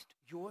Christ,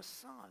 your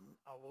Son,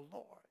 our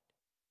Lord,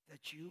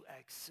 that you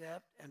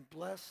accept and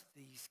bless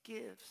these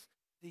gifts,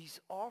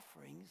 these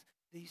offerings,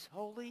 these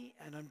holy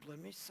and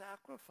unblemished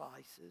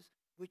sacrifices,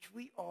 which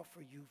we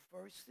offer you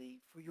firstly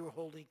for your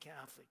holy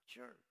Catholic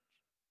Church.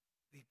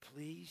 Be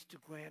pleased to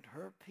grant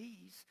her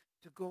peace,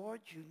 to guard,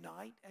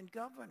 unite, and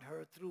govern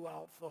her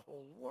throughout the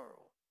whole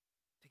world,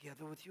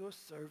 together with your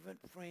servant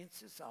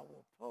Francis,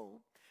 our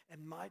Pope,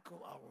 and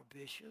Michael, our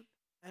Bishop,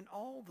 and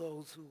all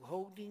those who,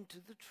 holding to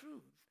the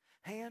truth,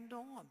 hand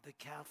on the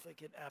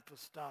Catholic and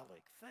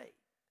apostolic faith.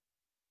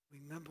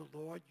 Remember,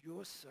 Lord,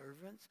 your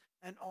servants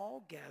and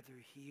all gather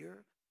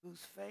here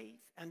whose faith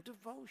and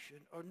devotion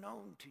are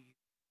known to you.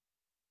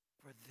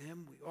 For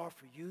them we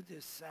offer you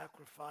this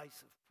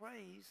sacrifice of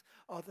praise,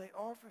 or they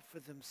offer for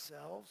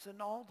themselves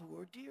and all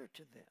who are dear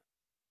to them,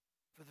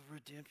 for the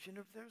redemption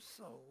of their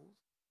souls,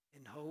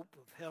 in hope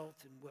of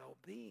health and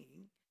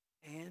well-being,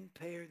 and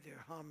pay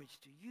their homage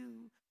to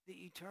you,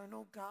 the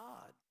eternal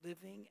God,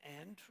 living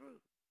and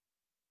true.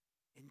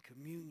 In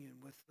communion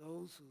with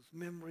those whose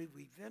memory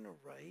we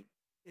venerate,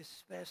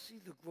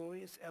 especially the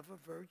glorious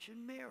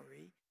ever-Virgin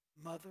Mary,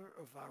 Mother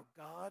of our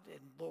God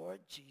and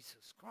Lord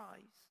Jesus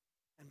Christ,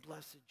 and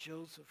blessed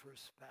Joseph, her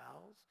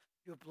spouse,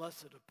 your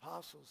blessed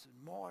apostles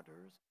and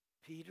martyrs,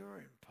 Peter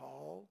and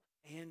Paul,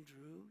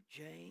 Andrew,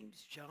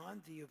 James,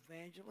 John the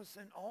Evangelist,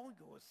 and all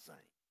your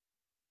saints.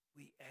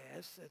 We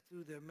ask that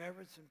through their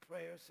merits and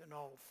prayers in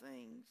all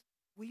things,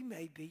 we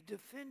may be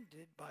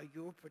defended by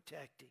your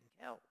protecting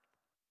help.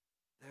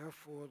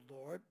 Therefore,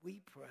 Lord,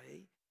 we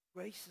pray,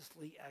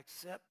 graciously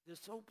accept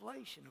this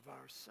oblation of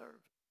our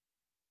servant,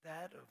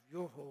 that of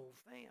your whole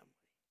family.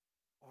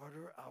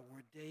 Order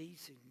our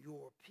days in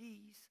your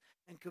peace,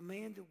 and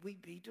command that we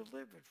be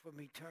delivered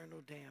from eternal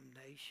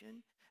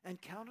damnation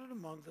and counted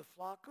among the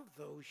flock of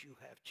those you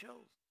have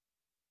chosen.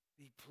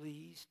 Be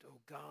pleased, O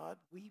God,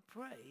 we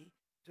pray,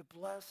 to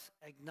bless,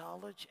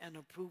 acknowledge, and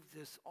approve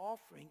this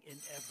offering in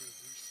every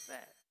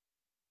respect.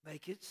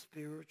 Make it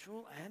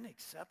spiritual and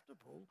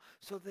acceptable,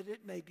 so that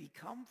it may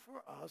become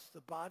for us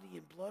the body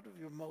and blood of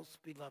your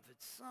most beloved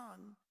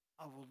Son,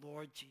 our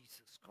Lord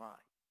Jesus Christ.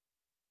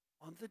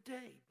 On the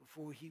day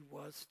before he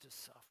was to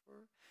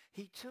suffer,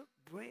 he took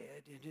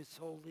bread in his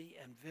holy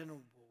and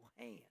venerable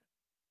hand,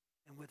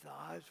 and with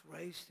eyes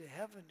raised to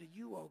heaven to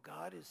you, O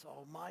God, his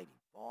almighty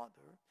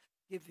Father,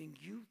 giving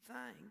you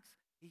thanks,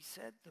 he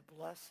said the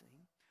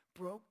blessing,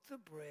 broke the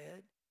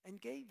bread, and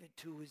gave it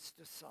to his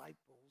disciples,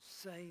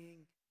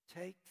 saying,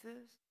 "Take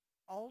this,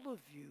 all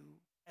of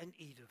you, and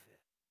eat of it.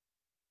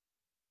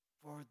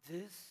 For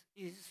this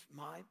is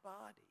my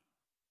body,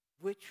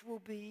 which will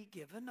be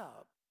given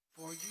up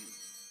for you.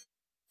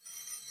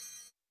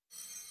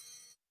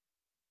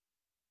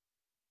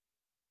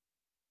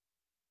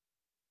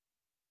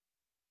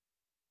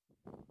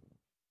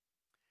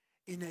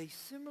 In a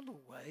similar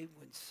way,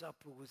 when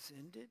supper was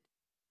ended,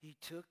 he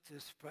took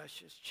this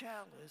precious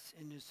chalice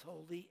in his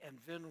holy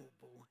and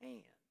venerable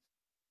hands,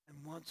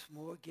 and once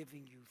more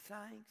giving you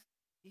thanks,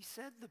 he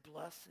said the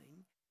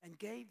blessing and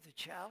gave the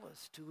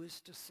chalice to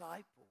his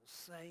disciples,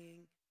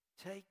 saying,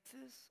 "Take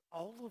this,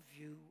 all of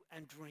you,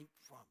 and drink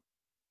from it.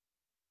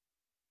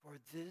 For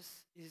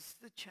this is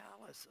the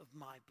chalice of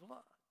my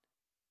blood,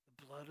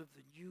 the blood of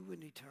the new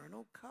and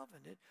eternal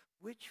covenant,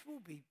 which will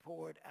be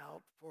poured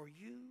out for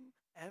you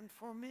and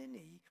for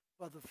many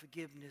for the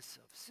forgiveness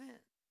of sin.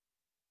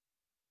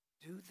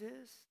 Do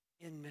this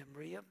in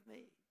memory of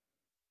me."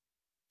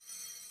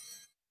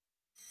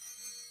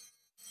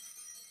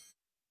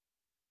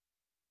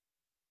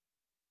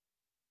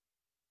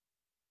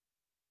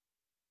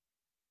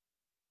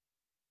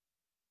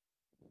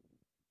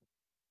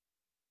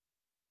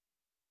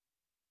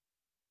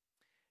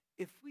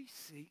 If we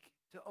seek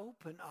to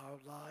open our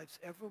lives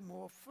ever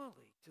more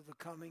fully to the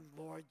coming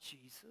Lord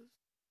Jesus,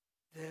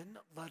 then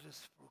let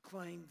us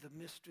proclaim the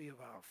mystery of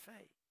our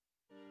faith.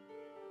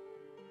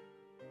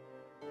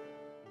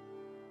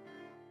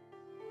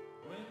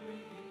 When we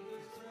eat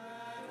this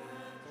bread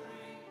and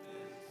drink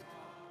this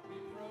cup, we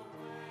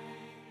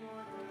proclaim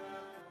your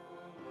death, O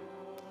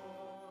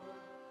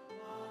Lord,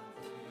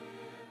 until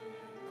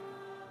you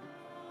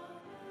come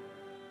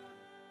again.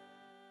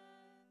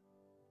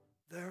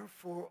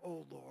 Therefore,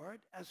 O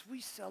Lord, as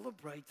we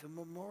celebrate the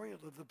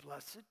memorial of the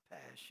Blessed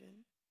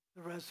Passion,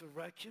 the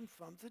resurrection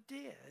from the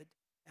dead,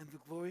 and the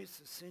glorious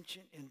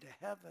ascension into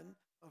heaven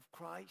of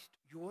Christ,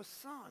 your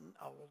Son,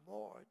 our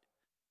Lord,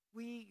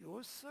 we,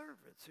 your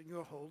servants and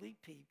your holy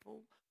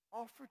people,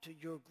 offer to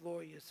your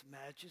glorious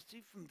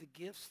majesty from the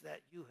gifts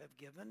that you have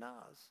given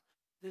us,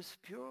 this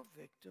pure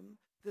victim,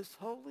 this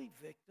holy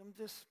victim,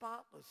 this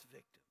spotless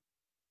victim,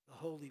 the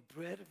holy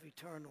bread of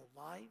eternal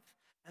life,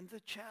 and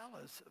the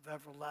chalice of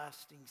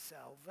everlasting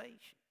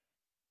salvation.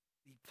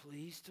 Be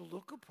pleased to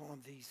look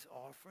upon these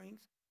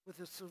offerings with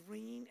a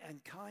serene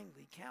and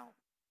kindly countenance,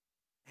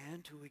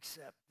 and to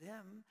accept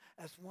them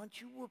as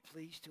once you were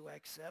pleased to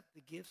accept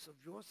the gifts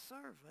of your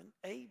servant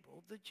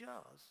Abel the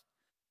just,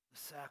 the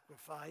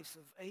sacrifice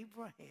of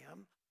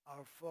Abraham,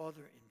 our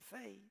father in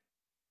faith,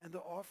 and the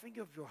offering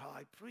of your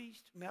high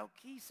priest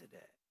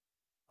Melchizedek,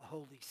 a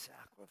holy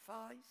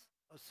sacrifice,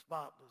 a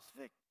spotless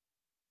victim.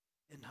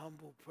 In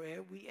humble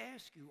prayer, we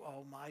ask you,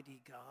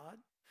 Almighty God,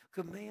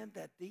 command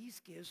that these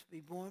gifts be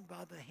borne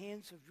by the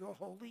hands of your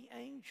holy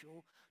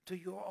angel to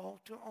your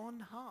altar on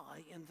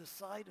high in the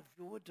sight of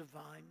your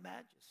divine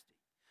majesty,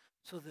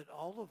 so that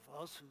all of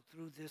us who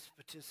through this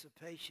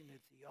participation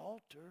at the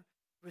altar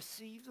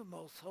receive the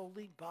most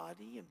holy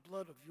body and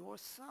blood of your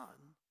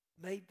Son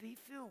may be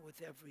filled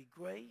with every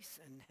grace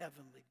and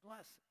heavenly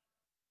blessing.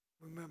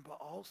 Remember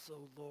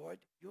also, Lord,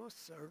 your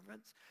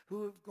servants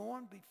who have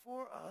gone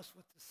before us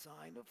with the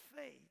sign of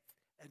faith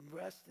and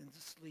rest in the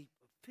sleep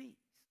of peace.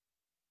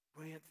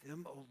 Grant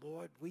them, O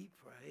Lord, we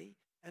pray,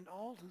 and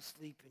all who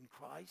sleep in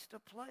Christ a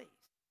place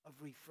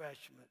of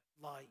refreshment,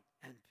 light,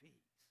 and peace.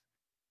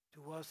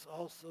 To us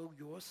also,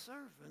 your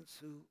servants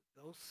who,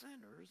 though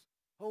sinners,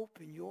 hope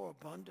in your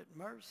abundant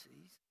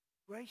mercies,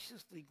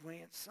 graciously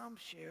grant some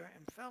share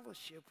and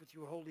fellowship with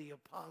your holy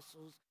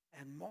apostles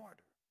and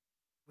martyrs,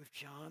 with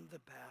John the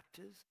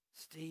Baptist,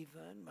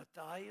 Stephen,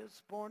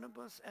 Matthias,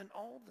 Barnabas, and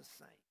all the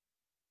saints.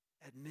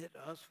 Admit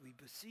us, we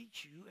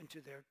beseech you,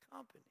 into their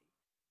company,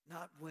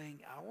 not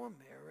weighing our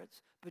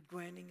merits, but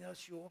granting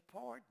us your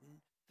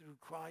pardon through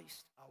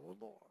Christ our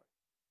Lord,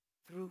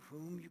 through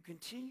whom you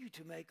continue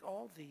to make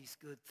all these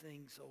good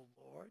things, O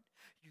Lord.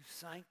 You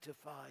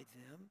sanctify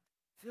them,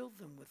 fill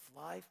them with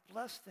life,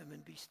 bless them,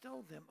 and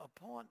bestow them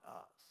upon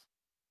us.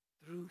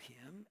 Through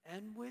him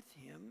and with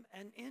him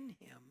and in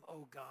him,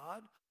 O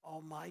God,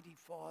 Almighty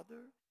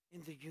Father,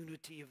 in the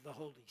unity of the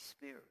Holy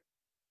Spirit,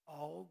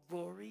 all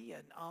glory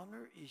and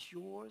honor is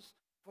yours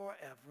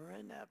forever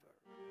and ever.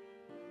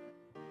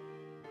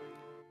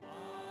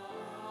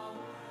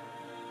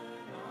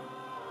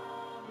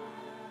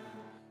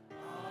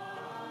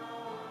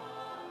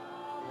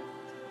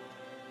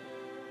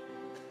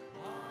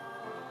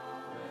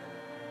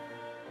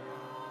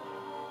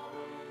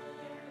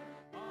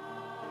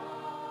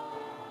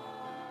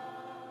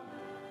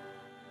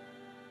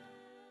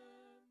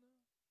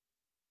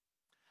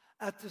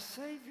 At the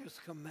Savior's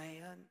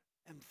command,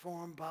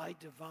 informed by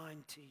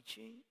divine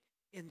teaching,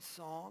 in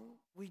song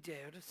we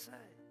dare to say,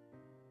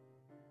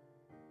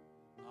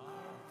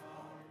 Our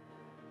Father,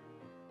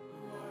 who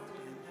art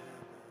in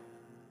heaven,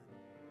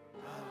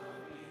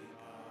 hallowed be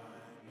thy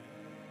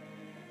name.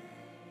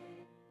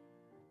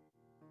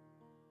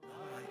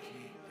 Thy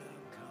kingdom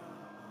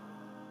come,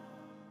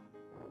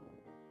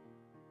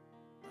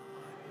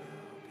 thy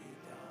will be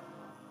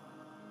done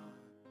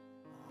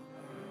on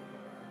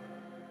earth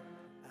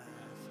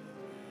as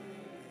it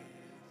is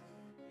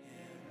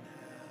in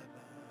heaven.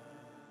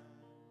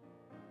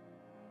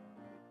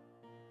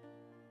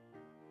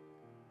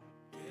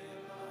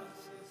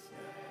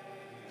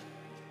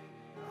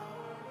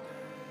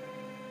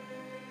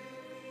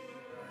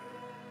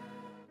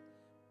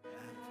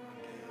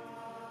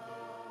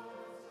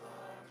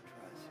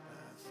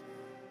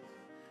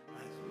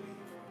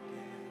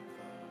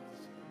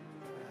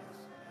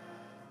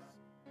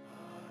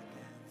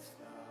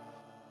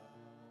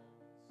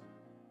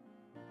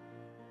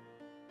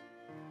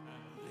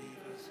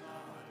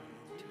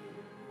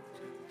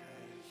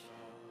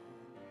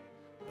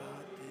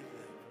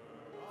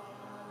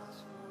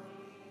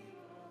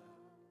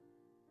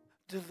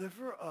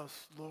 Deliver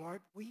us,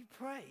 Lord, we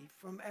pray,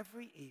 from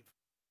every evil.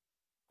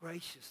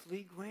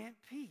 Graciously grant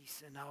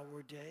peace in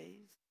our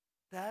days,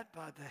 that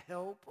by the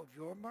help of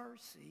your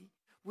mercy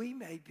we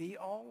may be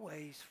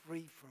always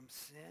free from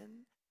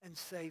sin and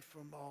safe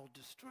from all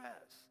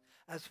distress,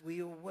 as we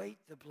await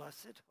the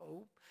blessed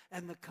hope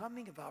and the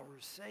coming of our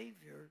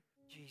Savior,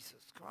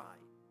 Jesus Christ.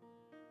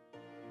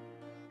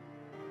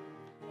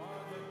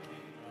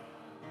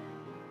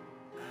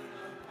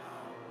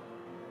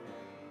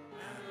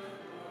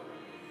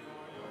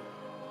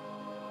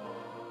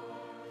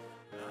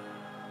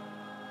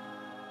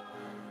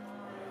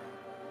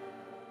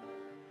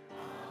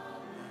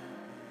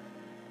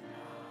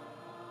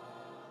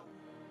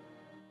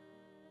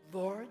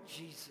 Lord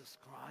Jesus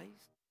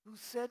Christ, who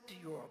said to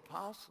your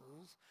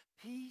apostles,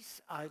 "Peace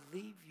I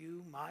leave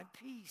you, my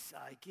peace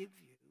I give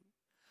you,"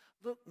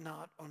 look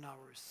not on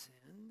our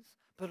sins,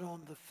 but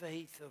on the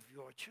faith of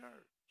your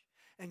church,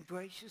 and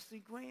graciously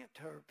grant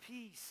her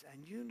peace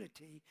and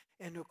unity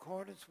in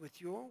accordance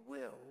with your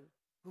will,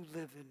 who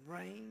live and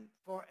reign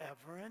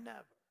forever and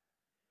ever.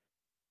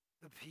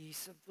 The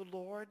peace of the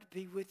Lord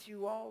be with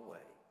you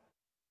always.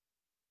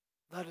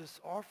 Let us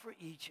offer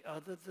each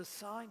other the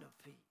sign of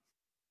peace.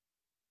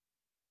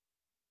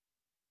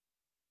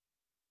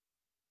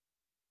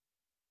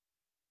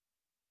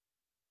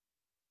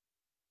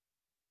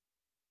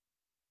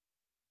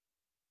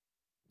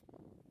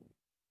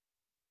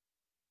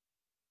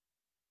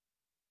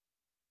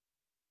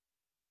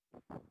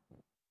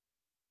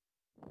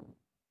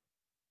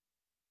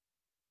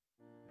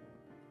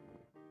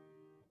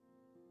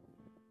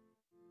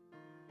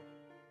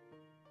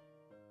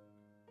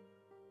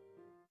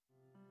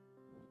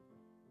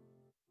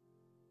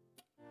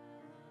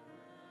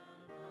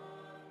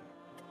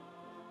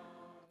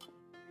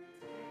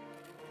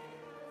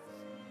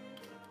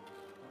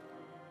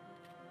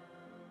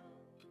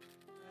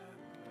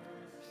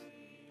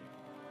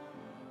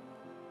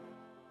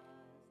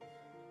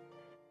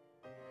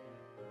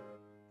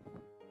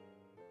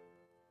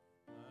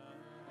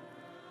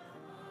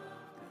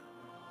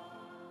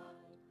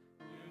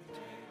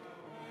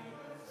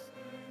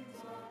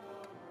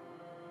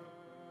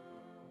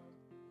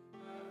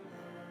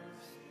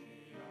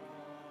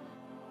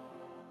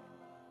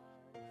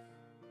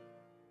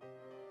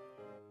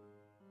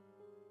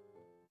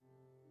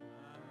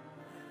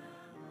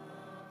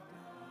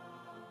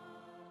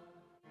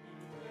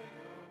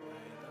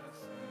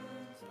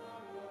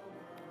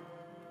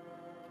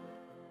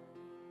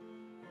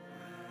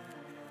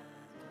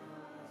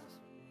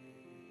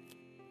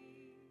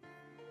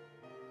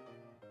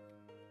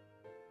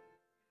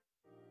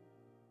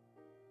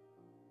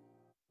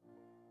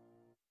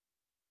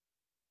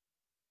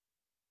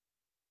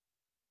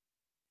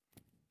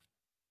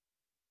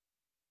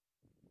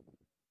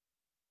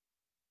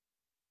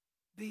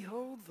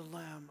 Behold the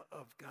Lamb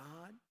of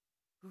God,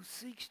 who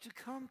seeks to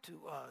come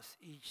to us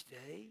each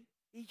day,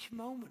 each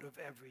moment of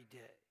every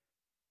day.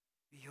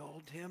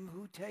 Behold him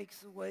who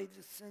takes away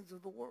the sins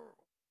of the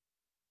world.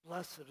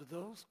 Blessed are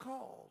those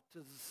called to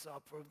the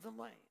supper of the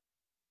Lamb.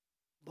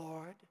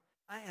 Lord,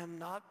 I am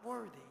not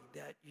worthy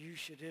that you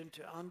should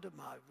enter under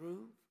my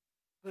roof,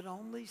 but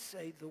only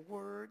say the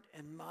word,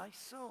 and my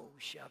soul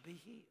shall be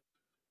healed.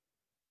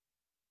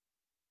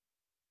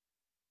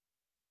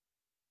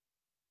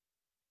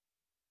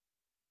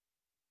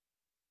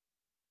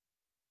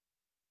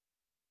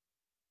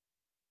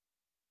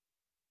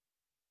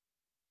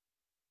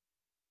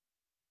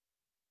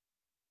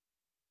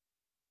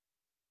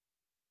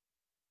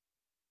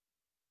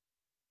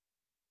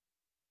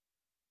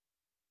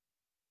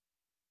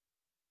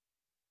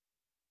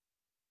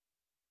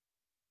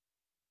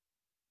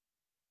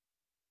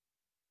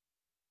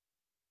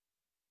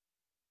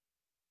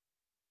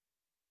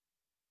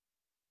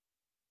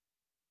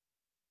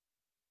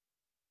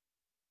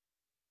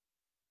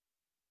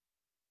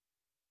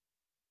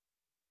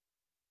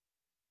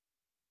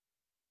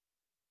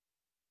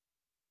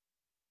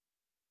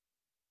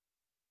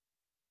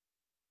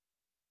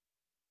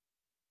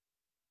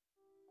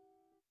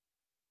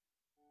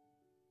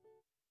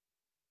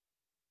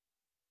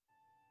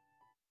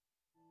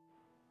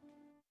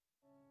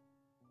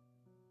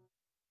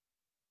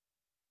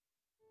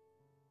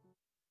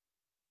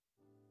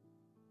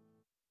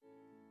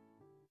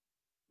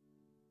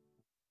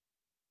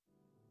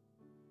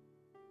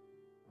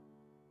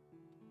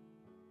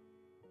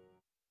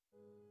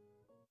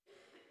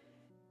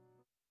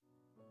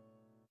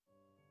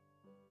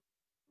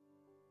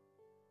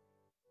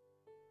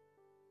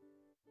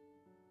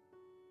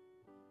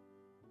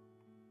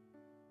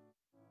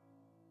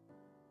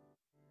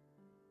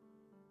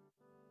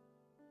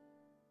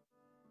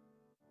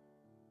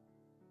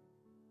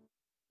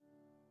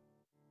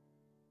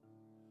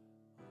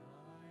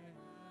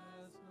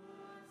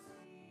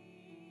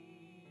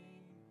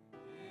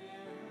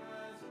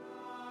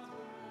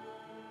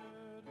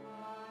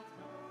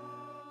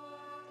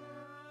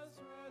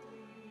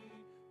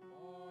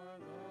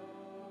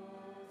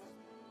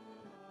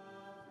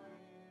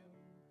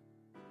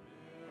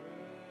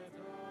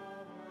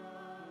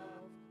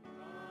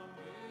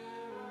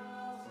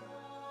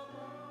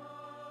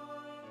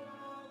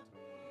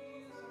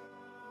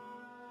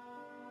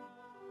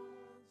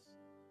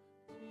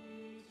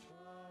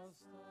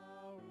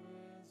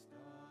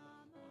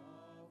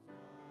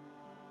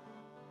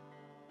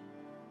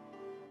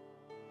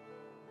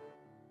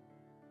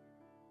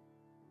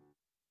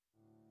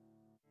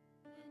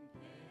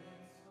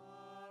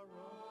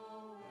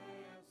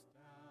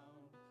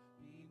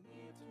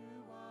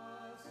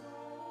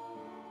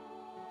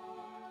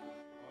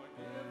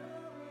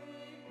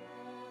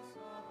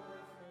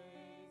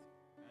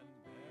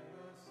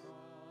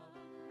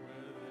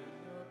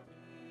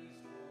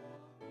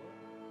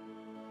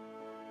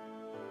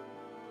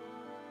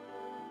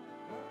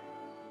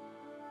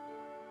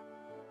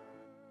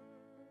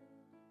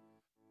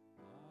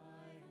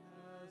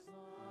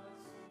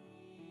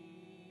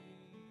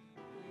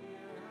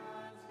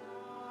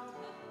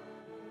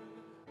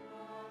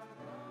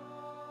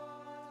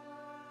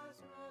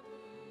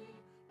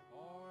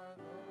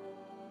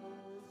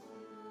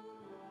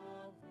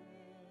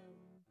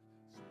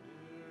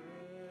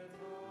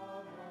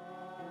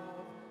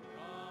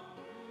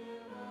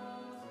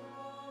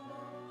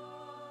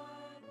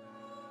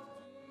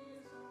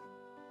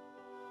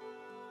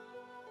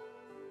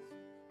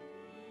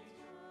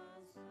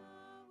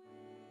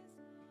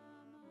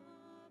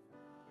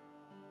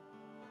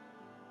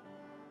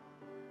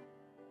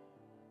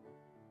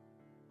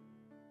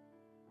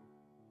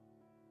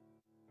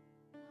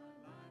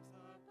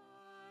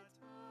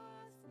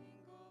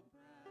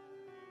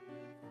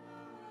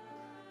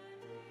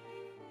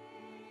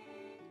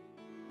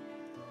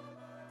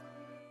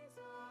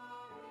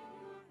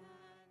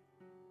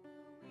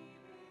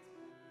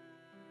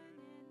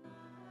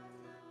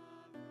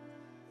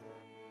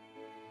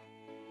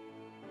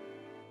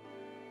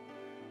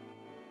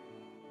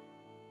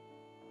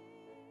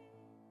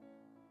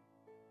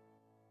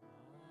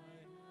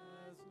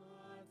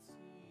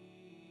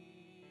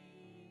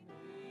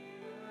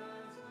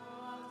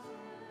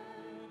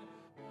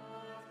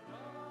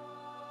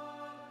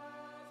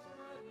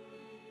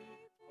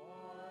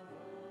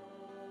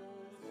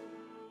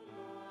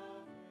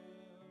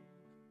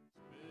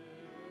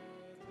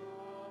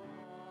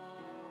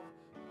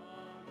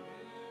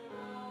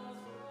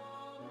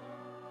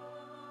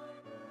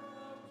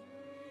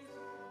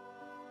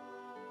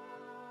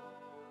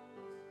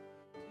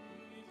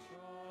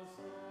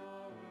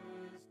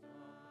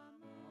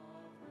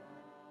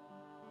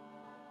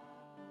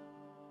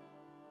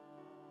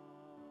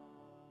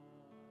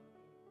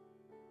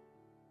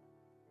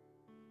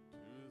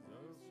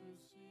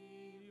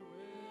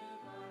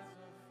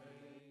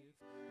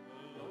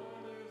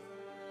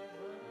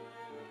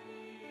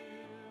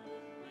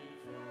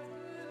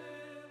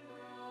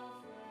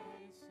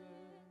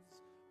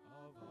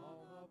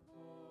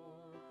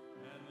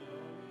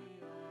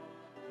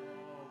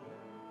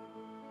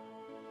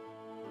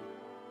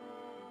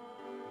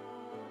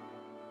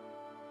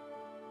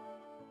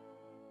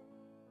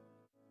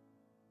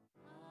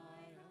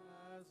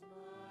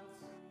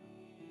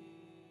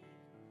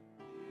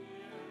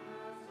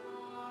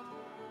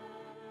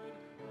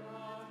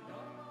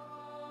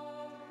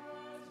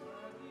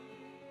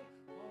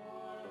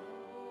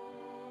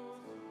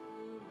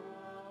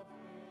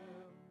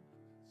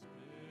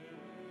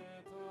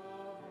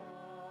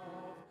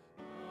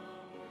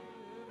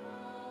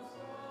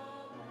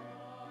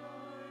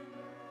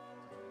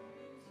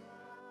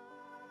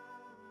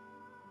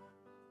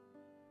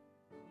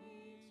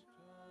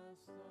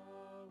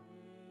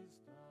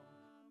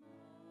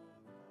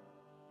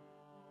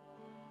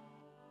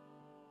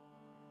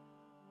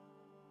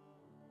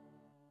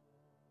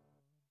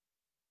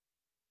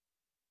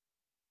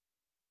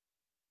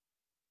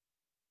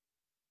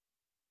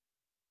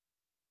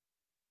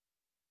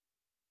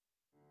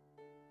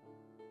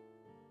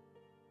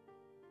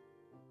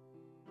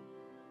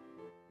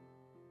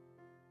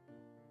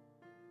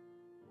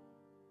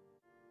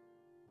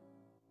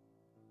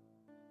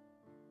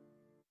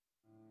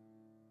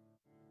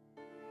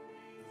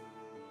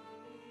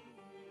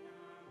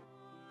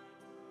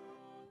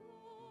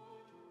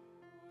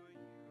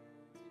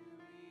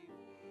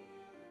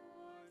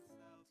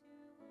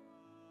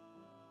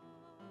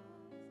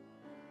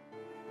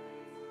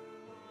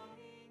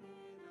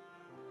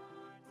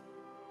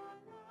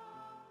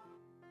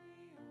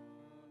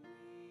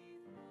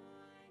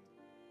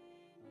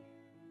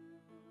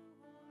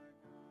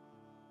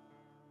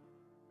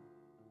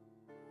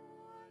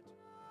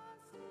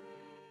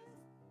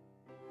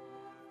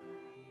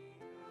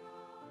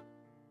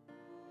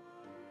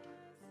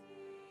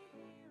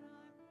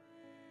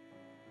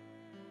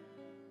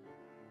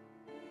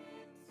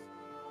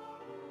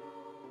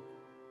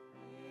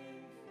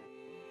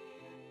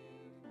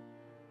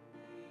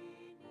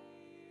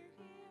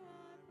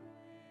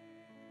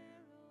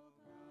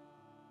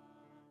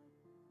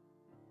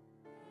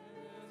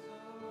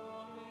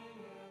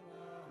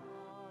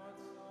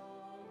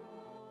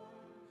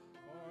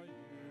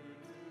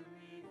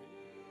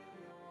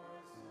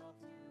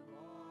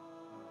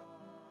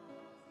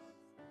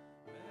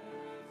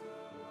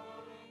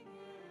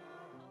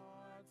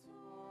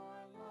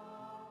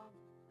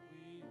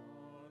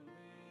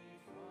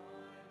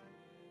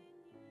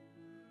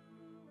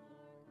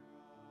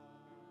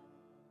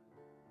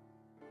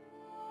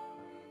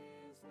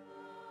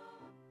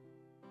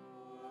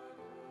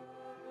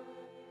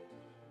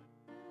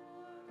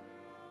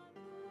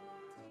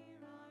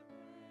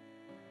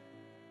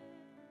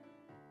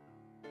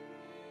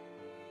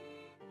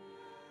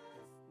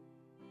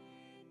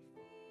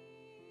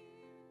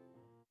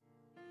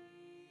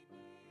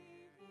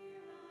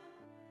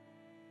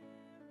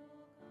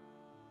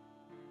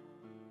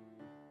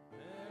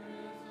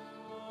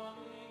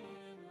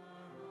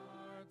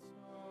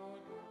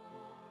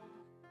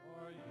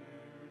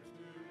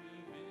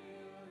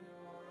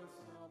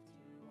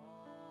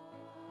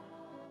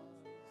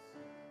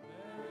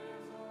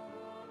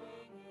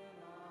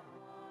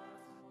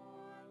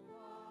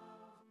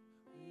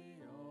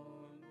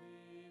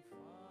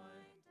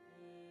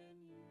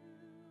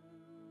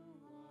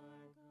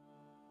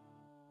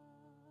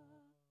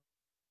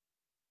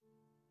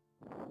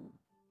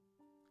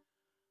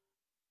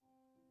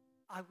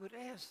 I would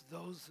ask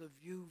those of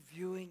you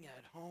viewing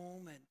at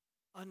home and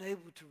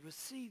unable to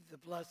receive the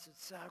Blessed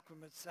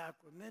Sacrament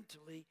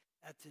sacramentally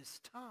at this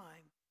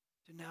time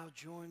to now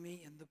join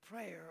me in the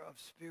prayer of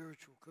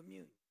spiritual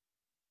communion.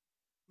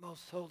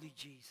 Most Holy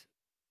Jesus,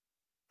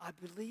 I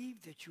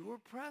believe that you are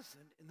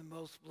present in the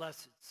most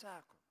blessed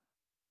sacrament.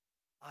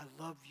 I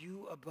love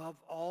you above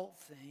all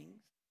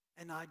things,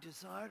 and I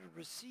desire to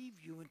receive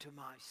you into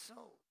my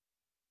soul.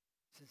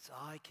 Since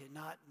I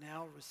cannot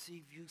now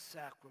receive you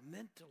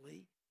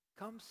sacramentally,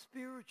 come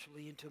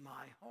spiritually into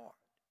my heart.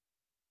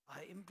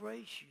 I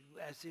embrace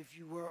you as if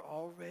you were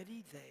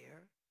already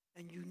there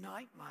and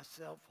unite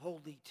myself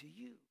wholly to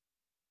you.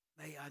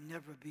 May I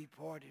never be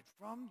parted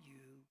from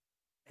you.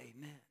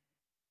 Amen.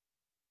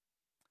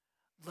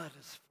 Let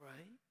us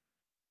pray.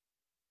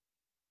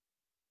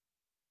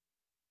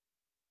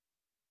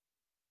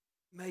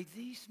 May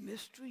these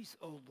mysteries,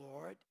 O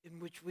Lord, in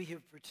which we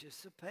have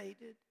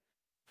participated,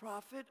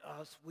 profit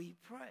us, we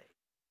pray.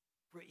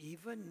 For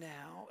even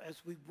now,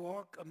 as we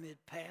walk amid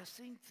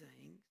passing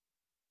things,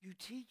 you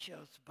teach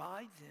us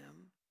by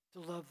them to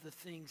love the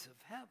things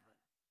of heaven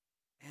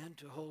and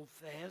to hold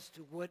fast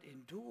to what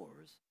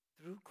endures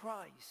through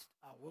Christ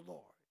our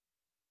Lord.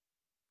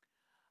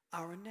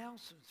 Our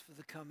announcements for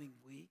the coming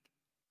week.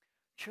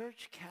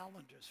 Church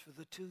calendars for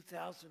the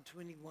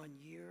 2021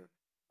 year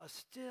are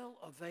still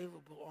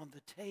available on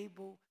the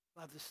table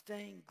by the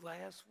stained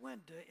glass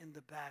window in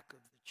the back of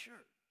the church.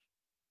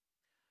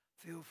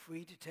 Feel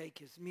free to take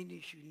as many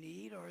as you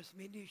need or as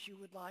many as you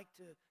would like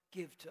to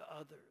give to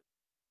others.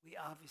 We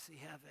obviously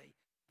have an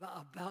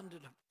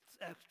abundant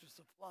extra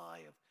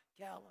supply of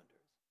calendars.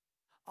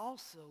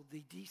 Also,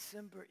 the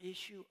December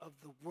issue of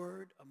The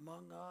Word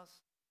Among Us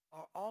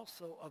are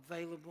also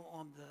available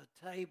on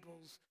the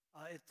tables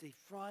at the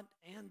front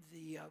and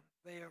the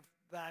bare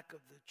back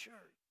of the church.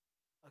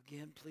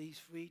 Again, please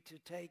free to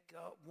take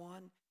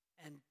one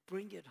and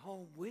bring it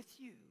home with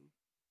you.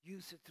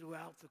 Use it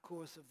throughout the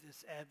course of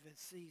this Advent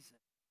season.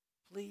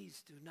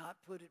 Please do not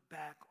put it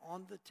back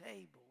on the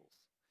tables,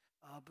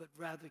 but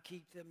rather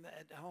keep them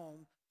at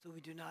home so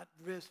we do not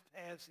risk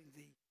passing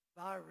the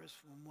virus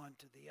from one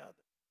to the other.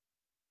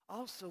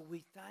 Also,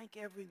 we thank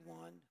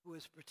everyone who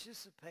has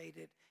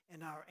participated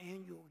in our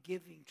annual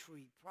Giving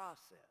Tree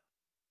process.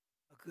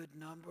 A good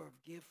number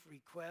of gift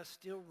requests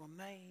still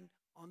remain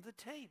on the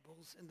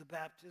tables in the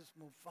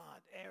baptismal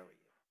font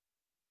area.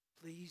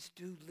 Please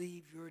do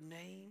leave your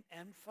name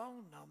and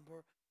phone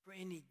number for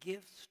any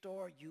gift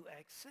store you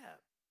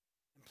accept.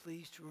 And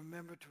please to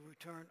remember to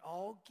return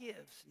all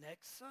gifts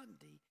next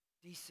Sunday,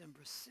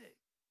 December 6th,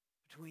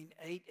 between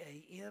 8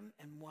 a.m.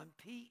 and 1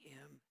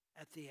 p.m.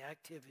 at the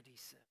Activity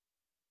Center.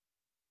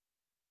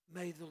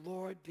 May the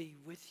Lord be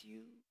with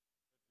you.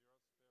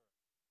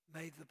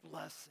 May the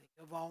blessing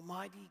of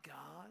Almighty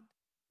God,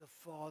 the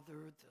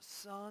Father, the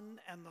Son,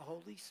 and the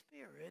Holy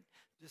Spirit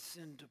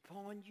descend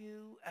upon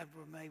you and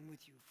remain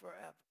with you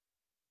forever.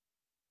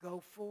 Go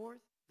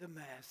forth, the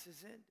Mass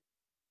is ended.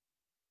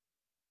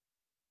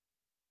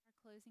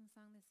 Our closing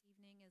song this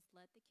evening is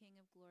Let the King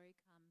of Glory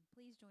Come.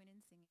 Please join in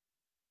singing.